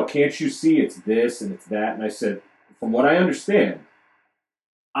 No, can't you see it's this and it's that?" And I said, "From what I understand,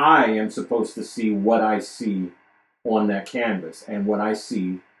 I am supposed to see what I see on that canvas, and what I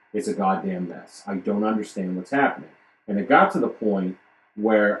see is a goddamn mess. I don't understand what's happening." And it got to the point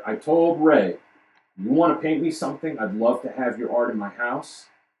where I told Ray, "You want to paint me something? I'd love to have your art in my house."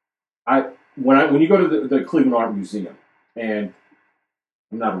 When you go to the Cleveland Art Museum, and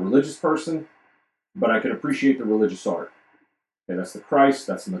I'm not a religious person, but I can appreciate the religious art. Okay, that's the Christ,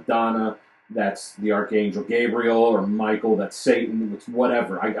 that's the Madonna, that's the Archangel Gabriel or Michael, that's Satan, it's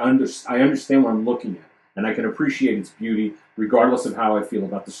whatever. I understand what I'm looking at. And I can appreciate its beauty regardless of how I feel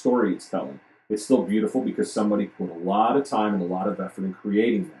about the story it's telling. It's still beautiful because somebody put a lot of time and a lot of effort in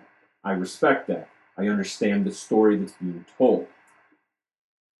creating that. I respect that. I understand the story that's being told.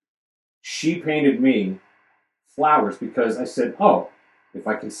 She painted me flowers because I said, "Oh, if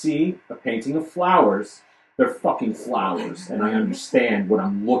I can see a painting of flowers, they're fucking flowers, and I understand what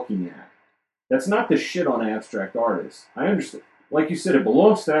I'm looking at." That's not the shit on abstract artists. I understand. Like you said, it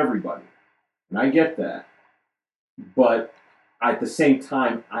belongs to everybody. And I get that. But at the same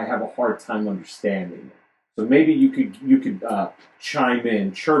time, I have a hard time understanding it. So maybe you could chime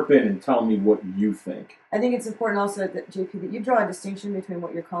in, chirp in, and tell me what you think. I think it's important also that, JP, that you draw a distinction between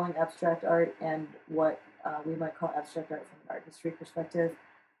what you're calling abstract art and what we might call abstract art from an art history perspective.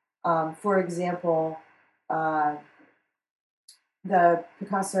 For example, the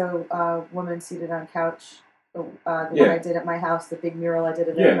Picasso woman seated on a couch, the one I did at my house, the big mural I did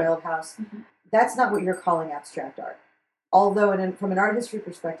at my old house, that's not what you're calling abstract art. Although, from an art history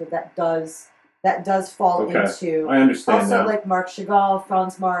perspective, that does fall into. I understand also, now. like Marc Chagall,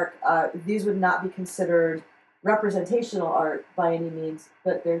 Franz Marc, these would not be considered representational art by any means,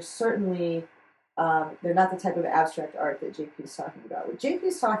 but they're certainly they're not the type of abstract art that JP is talking about. What JP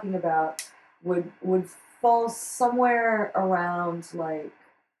is talking about would fall somewhere around like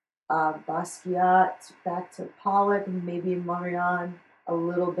Basquiat, back to Pollock, maybe Mondrian, a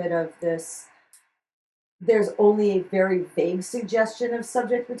little bit of this. There's only a very vague suggestion of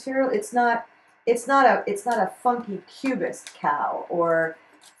subject material. It's not a funky cubist cow or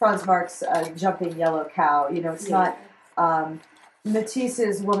Franz Marc's jumping yellow cow. You know, it's not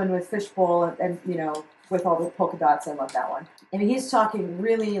Matisse's Woman with Fishbowl and you know with all the polka dots. I love that one. I mean, he's talking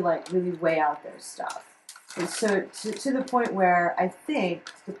really way out there stuff. And so to the point where I think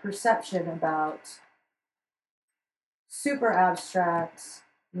the perception about super abstract,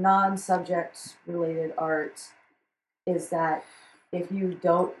 non-subject related art is that if you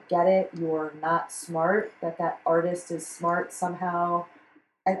don't get it, you're not smart, that artist is smart somehow.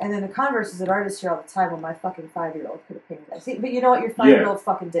 And then the converse is that artists hear all the time, well, my fucking 5-year-old could have painted that. See, but you know what? Your 5-year-old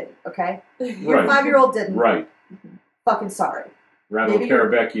fucking didn't, okay? Your 5-year-old didn't. Right. Fucking sorry. Rabo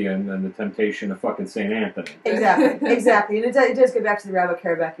Karabekian and the temptation of fucking St. Anthony. Exactly. And it does go back to the Rabo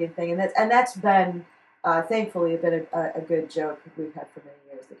Karabekian thing. And that's been, thankfully, been a good joke we've had for many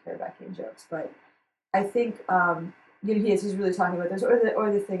years, the Karabekian jokes. But I think, you know, he's really talking about this.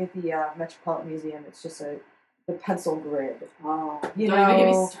 Or the thing at the Metropolitan Museum, it's just the pencil grid. Oh, you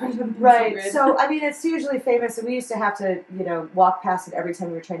know, right. Grid. So, I mean, it's usually famous, and we used to have to, you know, walk past it every time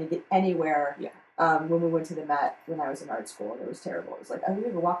we were trying to get anywhere. Yeah. When we went to the Met when I was in art school, and it was terrible. It was like, oh, we're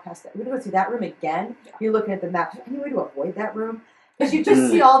going to walk past that. We're going to go through that room again. Yeah. You're looking at the map. Any way to avoid that room? Because you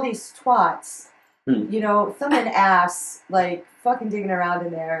just see all these twats, you know, thumb and ass, like, fucking digging around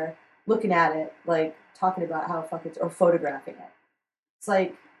in there, looking at it, like, talking about how fucking, or photographing it. It's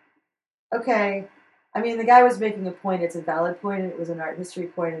like, okay. I mean, the guy was making a point. It's a valid point, and it was an art history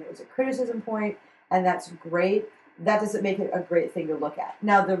point, and it was a criticism point, and that's great. That doesn't make it a great thing to look at.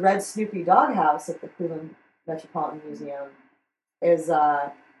 Now, the Red Snoopy doghouse at the Cleveland Metropolitan Museum is,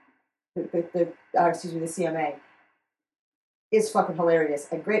 the CMA, is fucking hilarious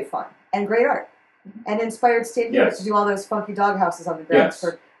and great fun and great art and inspired State Heroes to do all those funky doghouses on the grounds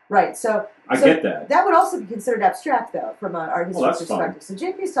for. Right, so I get that. That would also be considered abstract, though, from an art history perspective. Fine. So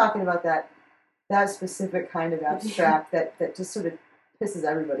JP's talking about that specific kind of abstract that just sort of pisses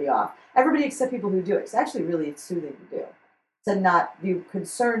everybody off. Everybody except people who do it. It's actually really soothing to do. To not be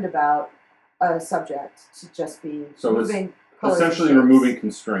concerned about a subject, to just be moving colors. Essentially removing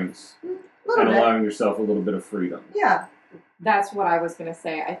constraints and bit. allowing yourself a little bit of freedom. Yeah. That's what I was going to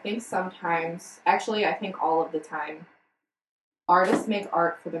say. I think sometimes, actually I think all of the time, artists make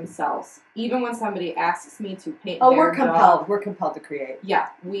art for themselves. Even when somebody asks me to paint we're compelled. Dog, we're compelled to create. Yeah,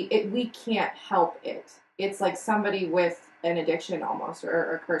 we can't help it. It's like somebody with an addiction almost,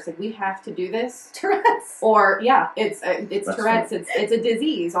 or a curse. Like, we have to do this. Tourette's. Or, yeah, it's Tourette's. Funny. It's a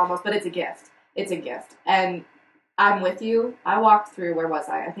disease almost, but it's a gift. It's a gift. And I'm with you. I walked through, where was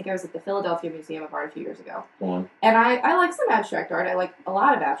I? I think I was at the Philadelphia Museum of Art a few years ago. Go on. And I like some abstract art. I like a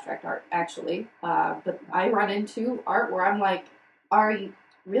lot of abstract art, actually. But I run into art where I'm like, are you,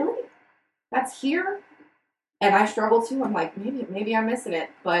 really? That's here? And I struggle too. I'm like, maybe I'm missing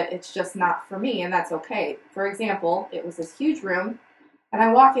it, but it's just not for me, and that's okay. For example, it was this huge room, and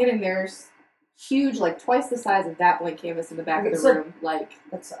I walk in, and there's huge, like twice the size of that blank canvas in the back of the room. Like,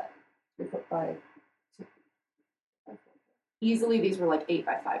 that's 3 foot by 2. Easily, these were like 8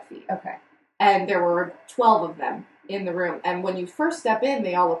 by 5 feet. Okay. And there were 12 of them in the room, and when you first step in,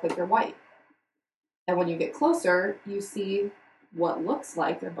 they all look like they're white. And when you get closer, you see what looks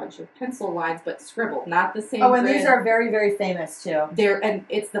like a bunch of pencil lines, but scribbled, not the same. Oh, and these are very, very famous too. And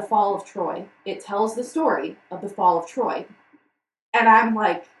it's the fall of Troy. It tells the story of the fall of Troy, and I'm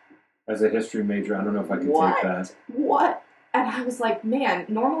like, as a history major, I don't know if I can take that. What? And I was like, man,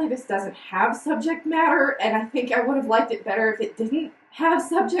 normally this doesn't have subject matter, and I think I would have liked it better if it didn't have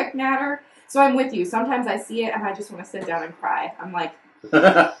subject matter. So I'm with you. Sometimes I see it and I just want to sit down and cry. I'm like,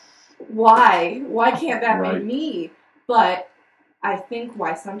 why? Why can't that be me? But I think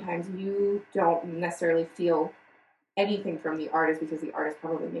why sometimes you don't necessarily feel anything from the artist because the artist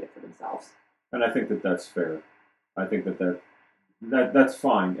probably made it for themselves. And I think that that's fair. I think that's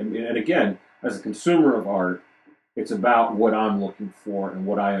fine. And again, as a consumer of art, it's about what I'm looking for and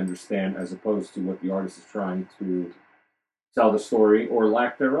what I understand as opposed to what the artist is trying to tell the story or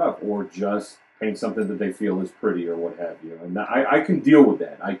lack thereof, or just paint something that they feel is pretty or what have you. And I can deal with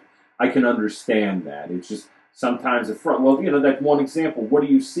that. I can understand that. It's just sometimes the front. Well, you know, that one example. What do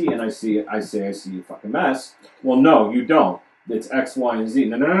you see? And I see a fucking mess. Well, no, you don't. It's X, Y, and Z.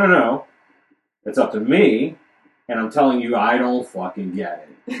 No. It's up to me, and I'm telling you, I don't fucking get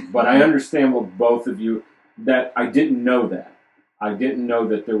it. But I understand what both of you. That I didn't know that. I didn't know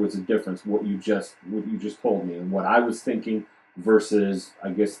that there was a difference. What you just told me, and what I was thinking versus, I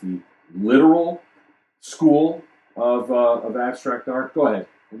guess, the literal school of abstract art. Go ahead.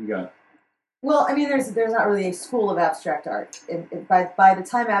 What do you got? Well, I mean, there's not really a school of abstract art. By the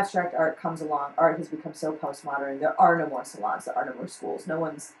time abstract art comes along, art has become so postmodern. There are no more salons. There are no more schools. No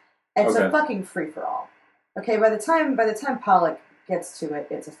one's. It's a Okay. fucking free for all. Okay, by the time Pollock gets to it,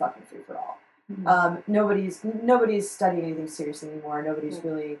 it's a fucking free for all. Nobody's studying anything seriously anymore. Nobody's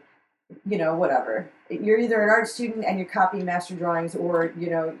really, whatever. You're either an art student and you're copying master drawings, or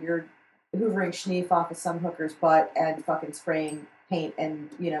you're hoovering schneef off of some hooker's butt and fucking spraying paint and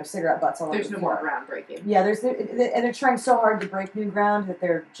cigarette butts all over There's the no floor. more groundbreaking. Yeah, and they're trying so hard to break new ground that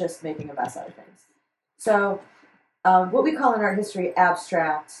they're just making a mess out of things. So, what we call in art history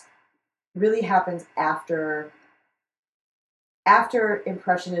abstract really happens after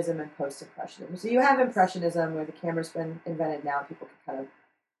Impressionism and Post-Impressionism. So you have Impressionism, where the camera's been invented now, people can kind of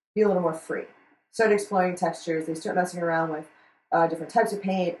be a little more free. Start exploring textures, they start messing around with different types of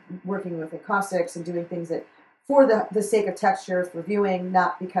paint, working with encaustics, and doing things that, for the sake of texture, for viewing,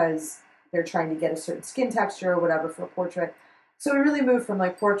 not because they're trying to get a certain skin texture or whatever for a portrait. So we really moved from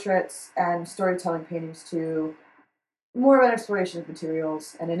like portraits and storytelling paintings to more of an exploration of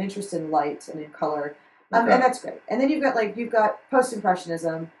materials and an interest in light and in color. And that's great. And then you've got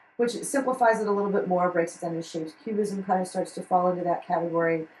Post-Impressionism, which simplifies it a little bit more, breaks it down into shapes. Cubism kind of starts to fall into that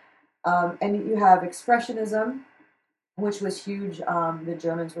category. And you have Expressionism, which was huge. The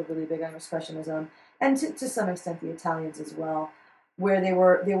Germans were really big on Expressionism, and to some extent the Italians as well, where they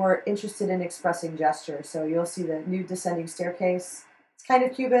were interested in expressing gesture. So you'll see the new Descending Staircase. It's kind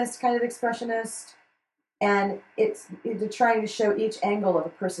of Cubist, kind of Expressionist, and they're trying to show each angle of a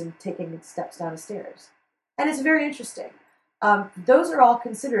person taking steps down the stairs. And it's very interesting. Those are all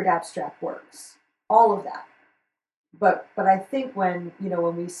considered abstract works, all of that. But I think when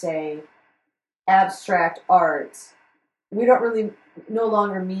we say abstract art, we don't really no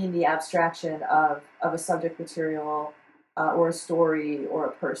longer mean the abstraction of a subject material or a story or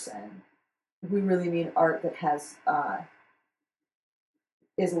a person. We really mean art that has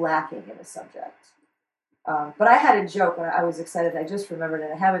is lacking in a subject. But I had a joke, and I was excited. I just remembered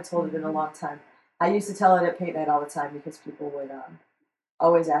it. I haven't told it in a long time. I used to tell it at paint night all the time because people would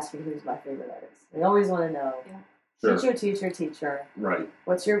always ask me who's my favorite artist. They always want to know. Yeah. Sure. Teacher. Right.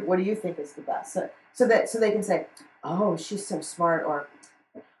 What do you think is the best? So they can say, oh, she's so smart, or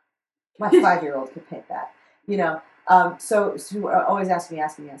my 5-year-old could paint that. So always ask me. I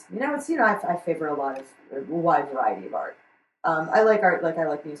favor a wide variety of art. I like art like I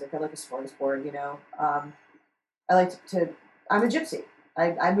like music. I like a smorgasbord. I like to. I'm a gypsy.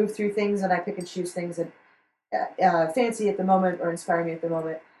 I move through things and I pick and choose things that fancy at the moment or inspire me at the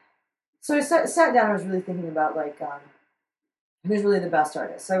moment. So I sat down and I was really thinking about who's really the best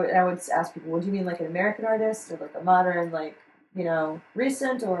artist. So I would ask people, well, do you mean like an American artist or like a modern,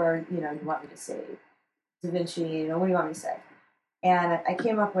 recent, or do you want me to say Da Vinci? What do you want me to say? And I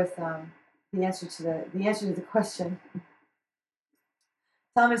came up with the answer to the question.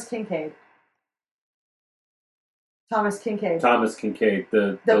 Thomas Kincaid,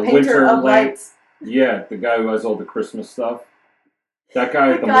 the painter winter of lamp. lights. Yeah, the guy who has all the Christmas stuff. That guy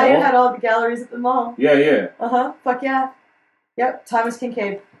The at the guy mall. who had all the galleries at the mall. Yeah. Fuck yeah. Yep. Thomas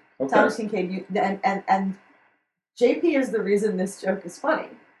Kincaid. Okay. Thomas Kincaid. And JP is the reason this joke is funny.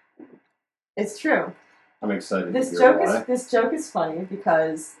 It's true. I'm excited. This joke is funny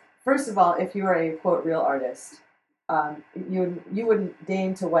because, first of all, if you are a quote real artist, you wouldn't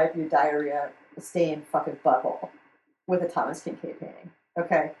deign to wipe your diarrhea stained fucking butthole with a Thomas Kincaid painting.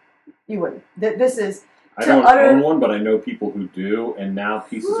 Okay, you wouldn't. This is. I don't own one, but I know people who do, and now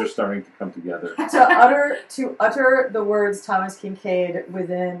pieces are starting to come together. To utter the words Thomas Kincaid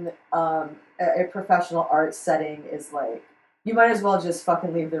within a professional art setting is like, you might as well just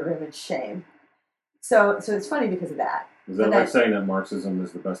fucking leave the room in shame. So it's funny because of that. Is that like saying that Marxism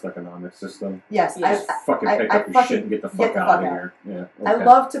is the best economic system? Yes. Just fucking pick up your shit and get the fuck out of here. Yeah.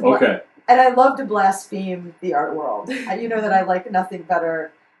 Okay. I love to blaspheme the art world. You know that I like nothing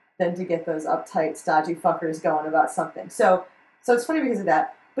better than to get those uptight, stodgy fuckers going about something. So it's funny because of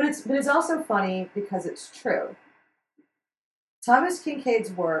that. But it's also funny because it's true. Thomas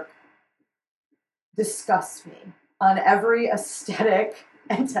Kincaid's work disgusts me on every aesthetic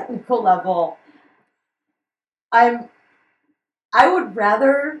and technical level. I would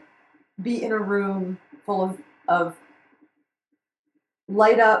rather be in a room full of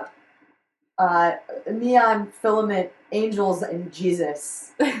light up neon filament angels and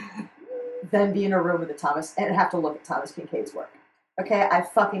Jesus than be in a room with and have to look at Thomas Kincaid's work. Okay, I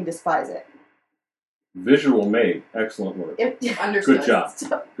fucking despise it. Visual made, excellent work. Understood. Good job.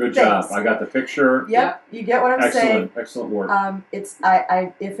 Good Thanks. job. I got the picture. Yep, you get what I'm saying. Excellent work.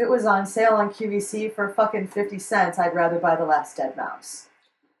 If it was on sale on QVC for fucking 50 cents, I'd rather buy The Last Dead Mouse.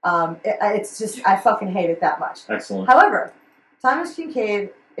 It's just, I fucking hate it that much. Excellent. However, Thomas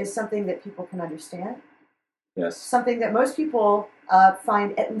Kincaid is something that people can understand. Yes. Something that most people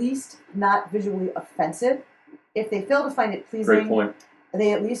find at least not visually offensive. If they fail to find it pleasing, Great point.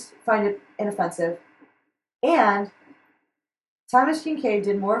 they at least find it inoffensive. And Thomas Kincaid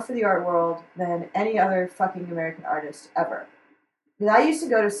did more for the art world than any other fucking American artist ever. Because I used to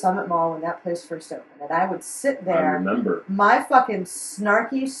go to Summit Mall when that place first opened, and I would sit there. I remember. My fucking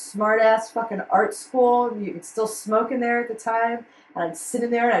snarky, smart-ass fucking art school, you could still smoke in there at the time, and I'd sit in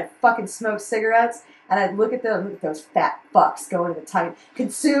there and I'd fucking smoke cigarettes, and I'd look at those fat fucks going to the time,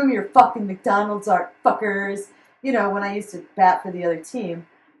 consume your fucking McDonald's art, fuckers, you know, when I used to bat for the other team.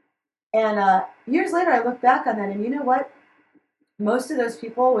 And years later, I look back on that, and you know what? Most of those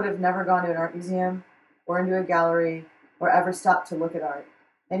people would have never gone to an art museum or into a gallery or ever stopped to look at art.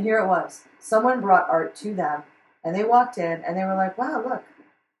 And here it was. Someone brought art to them, and they walked in, and they were like, wow, look,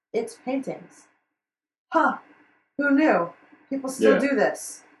 it's paintings. Huh, who knew? People still do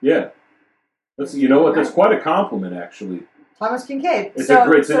this. Yeah. You know what? That's quite a compliment, actually. Thomas Kincaid. It's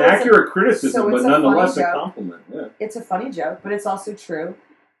an accurate criticism, but nonetheless a compliment. Yeah. It's a funny joke, but it's also true.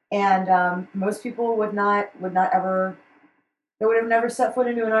 And most people would not ever, they would have never set foot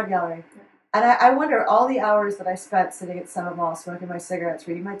into an art gallery. And I wonder, all the hours that I spent sitting at Summit Mall, smoking my cigarettes,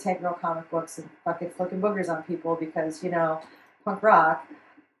 reading my Tank Girl comic books, and fucking flicking boogers on people because, you know, punk rock,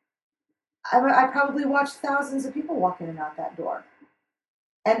 I probably watched thousands of people walk in and out that door.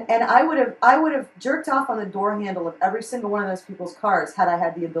 And I would have jerked off on the door handle of every single one of those people's cars had I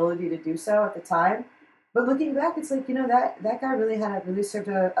had the ability to do so at the time. But looking back, it's like, you know, that guy really served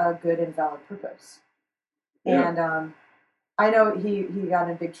a good and valid purpose. Yeah. And I know he got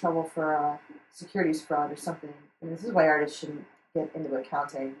in big trouble for securities fraud or something. And this is why artists shouldn't get into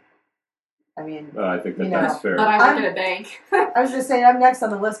accounting. I mean, I think that's fair. But I work at a bank. I was just saying, I'm next on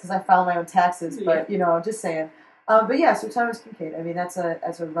the list because I file my own taxes. But you know, I'm just saying. But yeah, so Thomas Kincaid. I mean, it's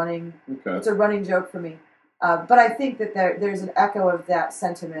a running joke for me. But I think that there's an echo of that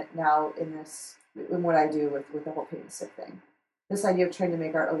sentiment now in what I do with the whole paint and sip thing. This idea of trying to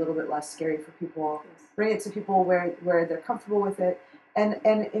make art a little bit less scary for people, bring it to people where they're comfortable with it, and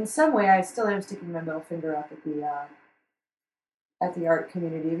in some way, I still am sticking my middle finger up at the art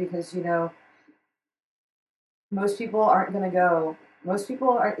community because, you know, most people aren't going to go. Most people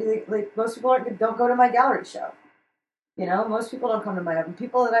aren't don't go to my gallery show. You know, most people don't come to my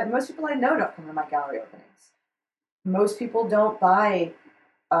most people I know don't come to my gallery openings. Most people don't buy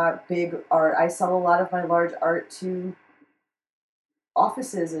big art. I sell a lot of my large art to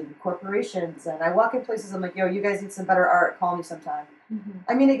offices and corporations, and I walk in places, I'm like, yo, you guys need some better art, call me sometime. Mm-hmm.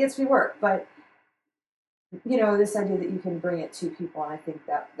 I mean, it gets me work, but, you know, this idea that you can bring it to people, and I think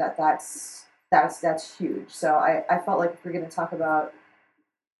that's huge. So I felt like if we're going to talk about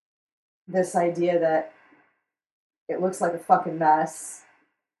this idea that it looks like a fucking mess,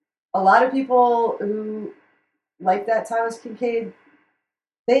 a lot of people who like that Thomas Kincaid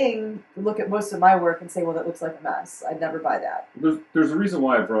thing look at most of my work and say, well, that looks like a mess. I'd never buy that. There's a reason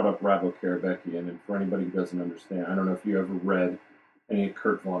why I brought up Rabo Karabekian, and for anybody who doesn't understand, I don't know if you ever read any of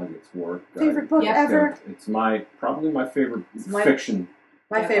Kurt Vonnegut's work. Favorite book ever? It's probably my favorite fiction.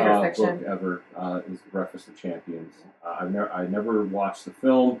 My favorite fiction book ever is Breakfast of Champions. I never watched the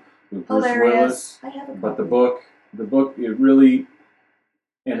film with Bruce Hilarious. Willis, but the book, it really.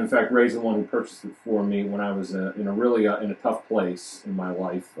 And in fact, Ray's the one who purchased it for me when I was in a tough place in my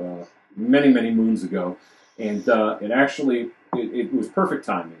life many moons ago, and it was perfect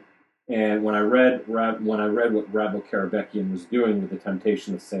timing. And when I read what Rabo Karabekian was doing with the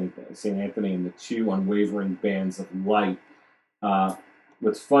Temptation of Saint Anthony and the two unwavering bands of light,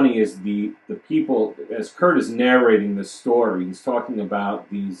 what's funny is the people, as Kurt is narrating this story, he's talking about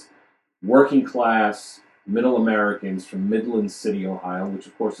these working class middle Americans from Midland City, Ohio, which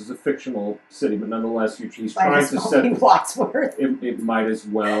of course is a fictional city, but nonetheless, he's trying to set Wadsworth. It might as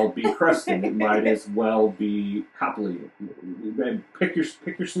well be Creston. It might as well be Copley. Pick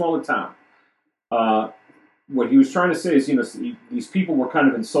your smaller town. What he was trying to say is, you know, these people were kind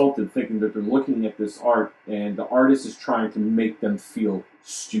of insulted, thinking that they're looking at this art, and the artist is trying to make them feel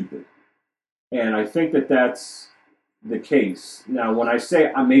stupid. And I think that that's the case. Now, when I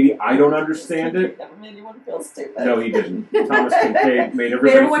say maybe I don't understand it, never made anyone feel stupid. No, he didn't. Thomas Kincaid made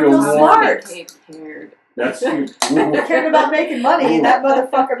everybody feel smart. Cared. That's huge. He cared about making money, and that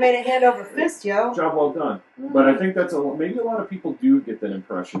motherfucker made it hand over fist, yo. Job well done. But I think maybe a lot of people do get that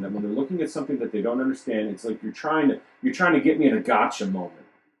impression that when they're looking at something that they don't understand, it's like you're trying to get me in a gotcha moment.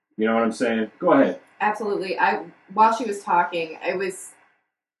 You know what I'm saying? Go ahead. Absolutely. While she was talking,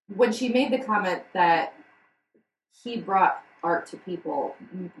 when she made the comment that he brought art to people,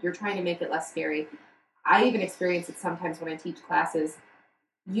 you're trying to make it less scary. I even experience it sometimes when I teach classes.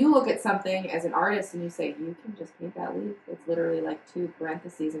 You look at something as an artist and you say, you can just paint that leaf. It's literally like 2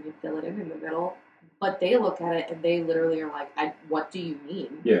 parentheses and you fill it in the middle. But they look at it and they literally are like, what do you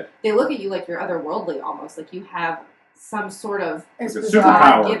mean? Yeah. They look at you like you're otherworldly almost. Like you have some sort of It's Like a bizarre.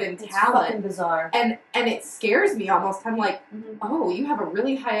 superpower. given It's talent. fucking bizarre. And it scares me almost. I'm like, Mhm. oh, you have a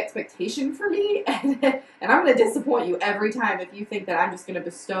really high expectation for me? And I'm going to disappoint you every time if you think that I'm just going to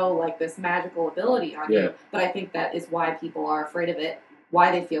bestow like this magical ability on Yeah. you. But I think that is why people are afraid of it,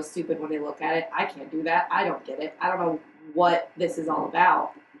 why they feel stupid when they look at it. I can't do that. I don't get it. I don't know what this is all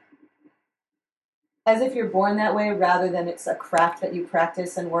about. As if you're born that way rather than it's a craft that you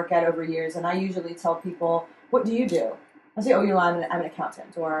practice and work at over years. And I usually tell people, what do you do? I say, I'm an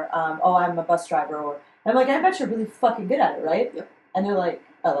accountant, or I'm a bus driver, or and I'm like, I bet you're really fucking good at it, right? Yep. And they're like,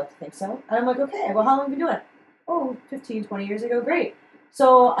 I like to think so. And I'm like, okay, well, how long have you been doing it? Oh, 15, 20 years ago, great.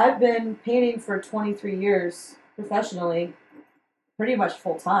 So I've been painting for 23 years professionally, pretty much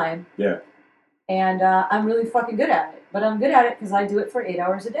full time. Yeah. And I'm really fucking good at it. But I'm good at it because I do it for 8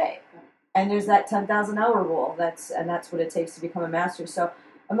 hours a day. And there's that 10,000 hour rule. That's what it takes to become a master. So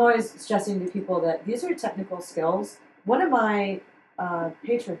I'm always stressing to people that these are technical skills. One of my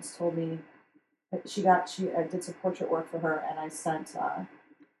patrons told me that I did some portrait work for her, and I sent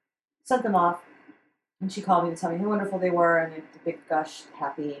them off. And she called me to tell me how wonderful they were, and the big gush,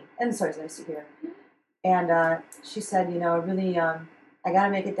 happy, and so it's nice to hear. And she said, really, I got to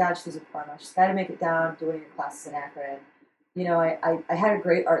make it down. She's a Parma. She's got to make it down, doing your classes in Akron. I had a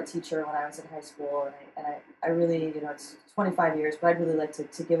great art teacher when I was in high school, and I really, it's 25 years, but I'd really like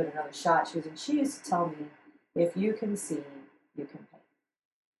to give it another shot. She used to tell me, if you can see, you can paint.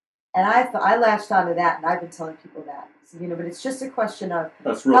 And I latched onto that, and I've been telling people that. So, but it's just a question of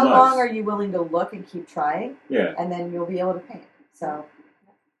That's real how nice. long are you willing to look and keep trying, Yeah. and then you'll be able to paint. So,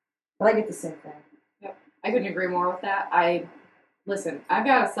 but I get the same thing. Yep. I couldn't agree more with that. Listen, I've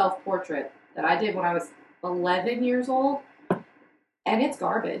got a self-portrait that I did when I was 11 years old. And it's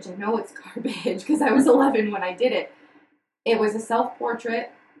garbage. I know it's garbage because I was 11 when I did it. It was a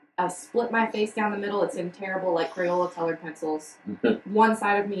self-portrait. I split my face down the middle. It's in terrible, like, Crayola colored pencils. One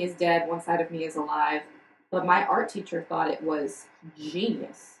side of me is dead. One side of me is alive. But my art teacher thought it was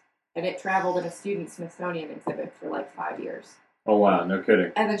genius. And it traveled in a student Smithsonian exhibit for, like, 5 years. Oh, wow. No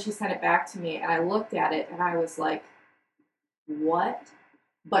kidding. And then she sent it back to me, and I looked at it, and I was like, what?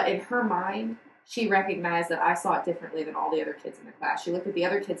 But in her mind, she recognized that I saw it differently than all the other kids in the class. She looked at the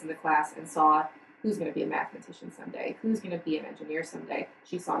other kids in the class and saw who's going to be a mathematician someday, who's going to be an engineer someday.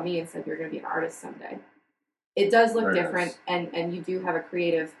 She saw me and said, you're going to be an artist someday. It does look Very different, nice. and you do have a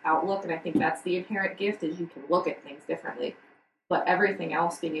creative outlook, and I think that's the inherent gift, is you can look at things differently. But everything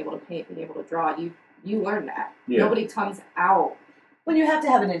else, being able to paint, being able to draw, you learn that. Yeah. Nobody comes out. When you have to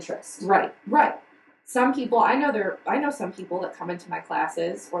have an interest. Right. Some people, I know some people that come into my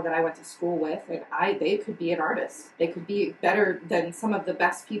classes or that I went to school with, and they could be an artist. They could be better than some of the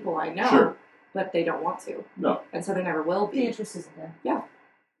best people I know, Sure. but they don't want to. No. And so they never will The be. interest isn't there. Yeah.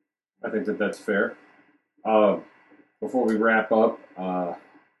 I think that's fair. Before we wrap up, do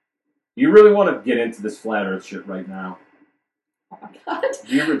you really want to get into this flat Earth shit right now? Oh my God.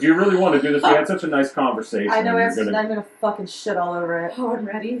 Do you really want to do this? We had such a nice conversation. I know and I'm gonna fucking shit all over it. Oh, I'm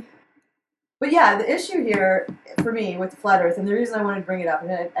ready. But yeah, the issue here for me with the flat Earth, and the reason I wanted to bring it up,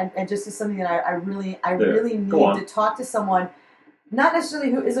 and just is something that I really need to talk to someone, not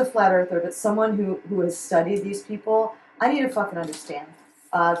necessarily who is a flat earther, but someone who has studied these people. I need to fucking understand.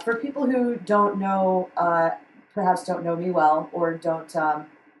 For people who don't know, perhaps don't know me well, or don't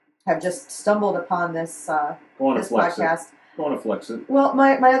have just stumbled upon this this podcast. Go on and flex it. Well,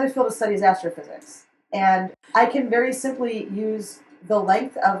 my other field of study is astrophysics, and I can very simply use the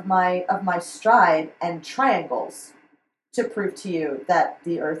length of my stride and triangles to prove to you that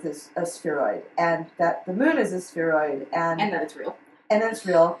the Earth is a spheroid, and that the Moon is a spheroid, and that it's real. And that's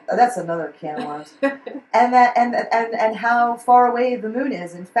real. That's another can of worms. and how far away the Moon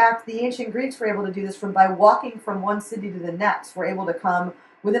is. In fact, the ancient Greeks were able to do this by walking from one city to the next. Were able to come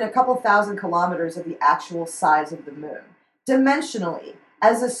within a couple thousand kilometers of the actual size of the Moon, dimensionally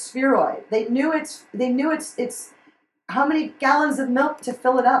as a spheroid. They knew it's how many gallons of milk to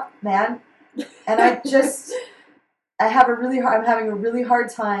fill it up, man. And I'm having a really hard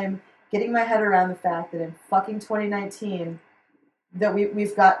time getting my head around the fact that in fucking 2019 that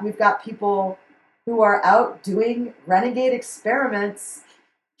we've got people who are out doing renegade experiments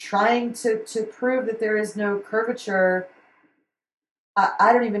trying to prove that there is no curvature.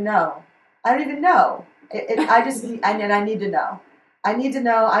 I don't even know. I need to know. I need to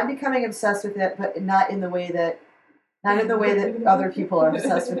know. I'm becoming obsessed with it, but not in the way that not in the way that other people are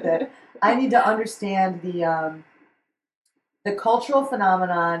obsessed with it. I need to understand the cultural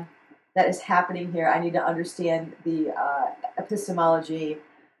phenomenon that is happening here. I need to understand the epistemology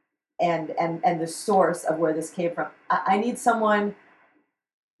and the source of where this came from. I need someone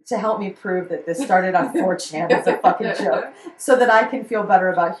to help me prove that this started on 4chan as a fucking joke, so that I can feel better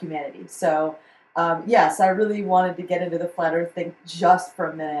about humanity. So, yes, I really wanted to get into the flat Earth thing just for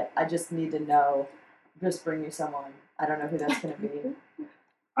a minute. I just need to know. Just bring me someone. I don't know who that's going to be.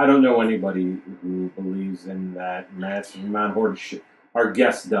 I don't know anybody who believes in that massive amount of shit. Our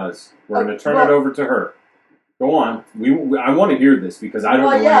guest does. We're going to turn it over to her. Go on. I want to hear this because I don't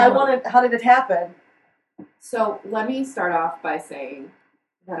know yeah, anybody. how did it happen? So let me start off by saying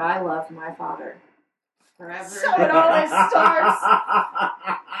that I love my father. Forever. So it always starts.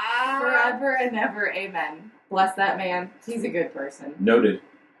 Forever and ever, amen. Bless that man. He's a good person. Noted.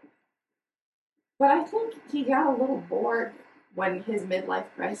 But I think he got a little bored when his midlife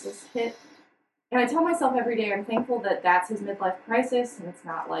crisis hit. And I tell myself every day I'm thankful that that's his midlife crisis and it's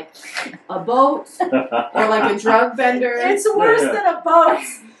not like a boat or like a drug vendor. It's worse than a boat.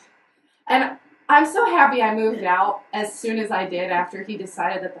 And I'm so happy I moved out as soon as I did after he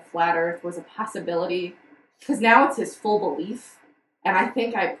decided that the flat earth was a possibility. Because now it's his full belief. And I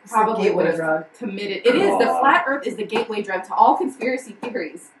think I probably would have committed. It is. The flat earth is the gateway drug to all conspiracy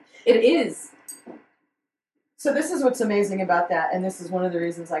theories. It is. So this is what's amazing about that, and this is one of the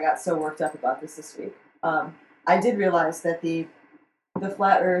reasons I got so worked up about this week. I did realize that the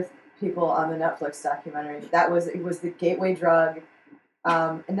flat Earth people on the Netflix documentary, it was the gateway drug.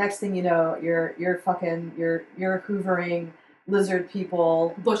 And next thing you know, you're hoovering lizard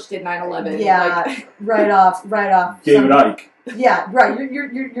people. Bush did 9/11. Yeah, like, right off. David Icke. Yeah, right. You're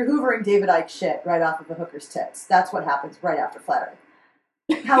hoovering David Icke shit right off of a hooker's tits. That's what happens right after flat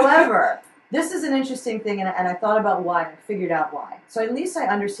Earth. However. This is an interesting thing, and I thought about why, and I figured out why. So at least I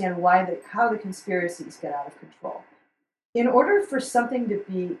understand how the conspiracies get out of control. In order for something to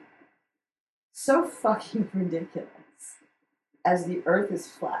be so fucking ridiculous as the Earth is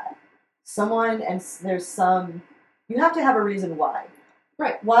flat, you have to have a reason why.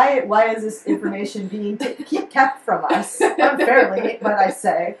 Right. Why is this information being kept from us unfairly? But I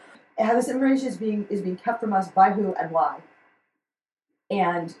say, how this information is being kept from us by who and why,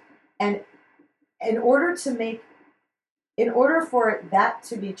 and in order for that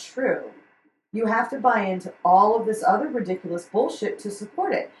to be true, you have to buy into all of this other ridiculous bullshit to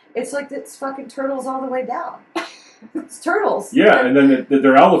support it. It's like it's fucking turtles all the way down. It's turtles. Yeah, and then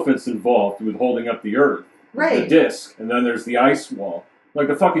there are elephants involved with holding up the Earth. Right. The disc, and then there's the ice wall. Like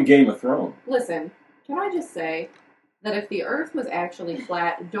the fucking Game of Thrones. Listen, can I just say that if the Earth was actually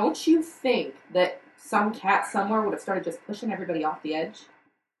flat, don't you think that some cat somewhere would have started just pushing everybody off the edge?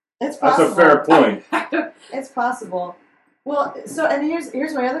 It's possible. That's a fair point. It's possible. Well, so and here's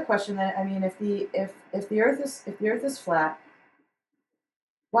my other question. Then I mean, if the Earth is flat,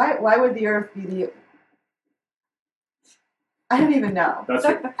 why would the Earth be the? I don't even know. You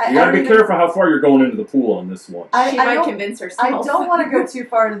gotta be careful how far you're going into the pool on this one. She might convince herself. I don't want to go too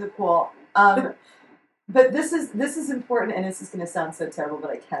far into the pool. But this is important, and this is going to sound so terrible, but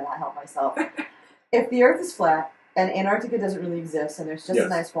I cannot help myself. If the Earth is flat and Antarctica doesn't really exist, and there's just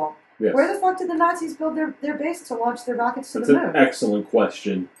an ice wall, where the fuck did the Nazis build their base to launch their rockets to the moon? That's an excellent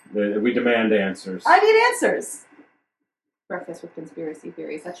question. We demand answers. I need answers. Breakfast with Conspiracy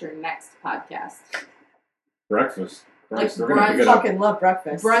Theories. That's your next podcast. Breakfast. Christ, Like we're I fucking love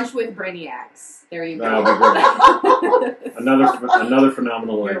breakfast. Brunch with Brainiacs. There you go. That'll be great. Another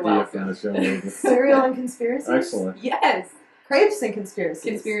phenomenal You're idea welcome. from this young lady. Cereal and conspiracies? Excellent. Yes. Crepes and conspiracies.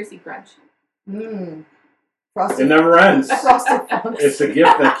 Conspiracy brunch. Mmm. It Frosted, never ends. frosted Funks. It's the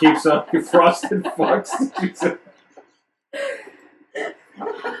gift that keeps on frosted fucks.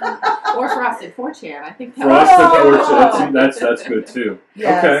 Or Frosted 4chan. I think that Frosted Orchard. That's good too.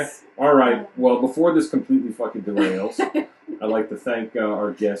 Yes. Okay. All right. Well, before this completely fucking derails, I'd like to thank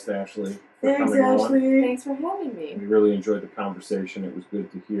our guest Ashley for Thanks, coming on. Ashley. Thanks for having me. We really enjoyed the conversation. It was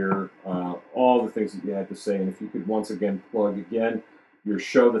good to hear all the things that you had to say. And if you could once again plug again your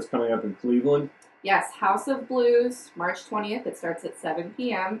show that's coming up in Cleveland. Yes, House of Blues, March 20th. It starts at 7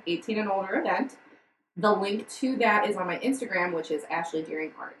 p.m., 18 and older event. The link to that is on my Instagram, which is Ashley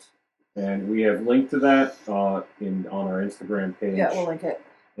Deering Art. And we have linked to that on our Instagram page. Yeah, we'll link it.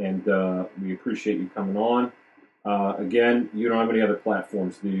 And we appreciate you coming on. Again, you don't have any other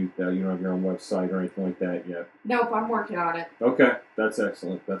platforms, do you? You don't have your own website or anything like that yet? Nope, I'm working on it. Okay, that's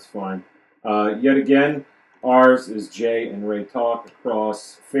excellent. That's fine. Yet again, ours is Jay and Ray Talk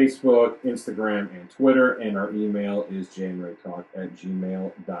across Facebook, Instagram, and Twitter. And our email is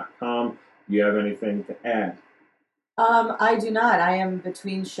jayandraytalk@gmail.com. Do you have anything to add? I do not. I am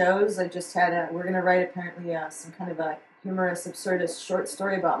between shows. I just had we're going to write apparently some kind of a humorous, absurdist short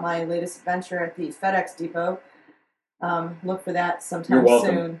story about my latest adventure at the FedEx Depot. Look for that sometime You're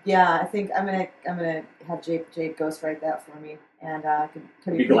welcome. soon. Yeah, I think I'm gonna have Jake ghostwrite that for me, and can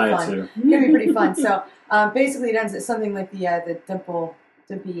Be be pretty glad fun. to. Can be pretty fun. So basically, it ends at something like the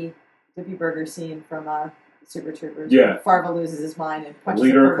Dimpy Burger scene from Super Troopers. Yeah. Farva loses his mind and punches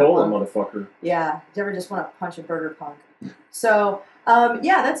Leader a of burger Cola, punk. motherfucker. Yeah, do you ever just want to punch a burger punk? So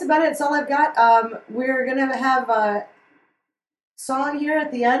yeah, that's about it. That's all I've got. We're gonna have a song here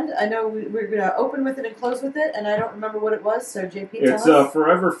at the end. I know we're gonna open with it and close with it, and I don't remember what it was. So JP, It's tell us.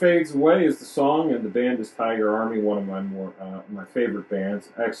 Forever Fades Away is the song, and the band is Tiger Army, one of my my favorite bands.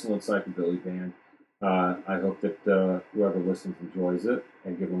 Excellent psychobilly band. I hope that whoever listens enjoys it,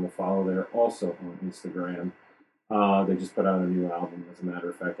 and give them a follow there. Also on Instagram, they just put out a new album. As a matter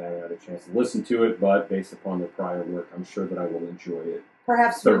of fact, I haven't had a chance to listen to it, but based upon their prior work, I'm sure that I will enjoy it.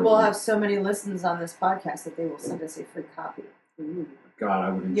 Perhaps we will thoroughly. have so many listens on this podcast that they will send us a free copy. Ooh. God, I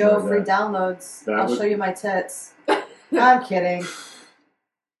would enjoy Yo, that. free downloads. That I'll would- show you my tits. I'm kidding.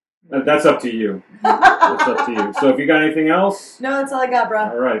 That's up to you. That's up to you. So if you got anything else? No, that's all I got, bro.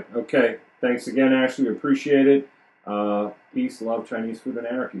 All right. Okay. Thanks again, Ashley. We appreciate it. Peace, love, Chinese food, and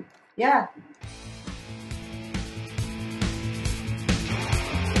anarchy. Yeah.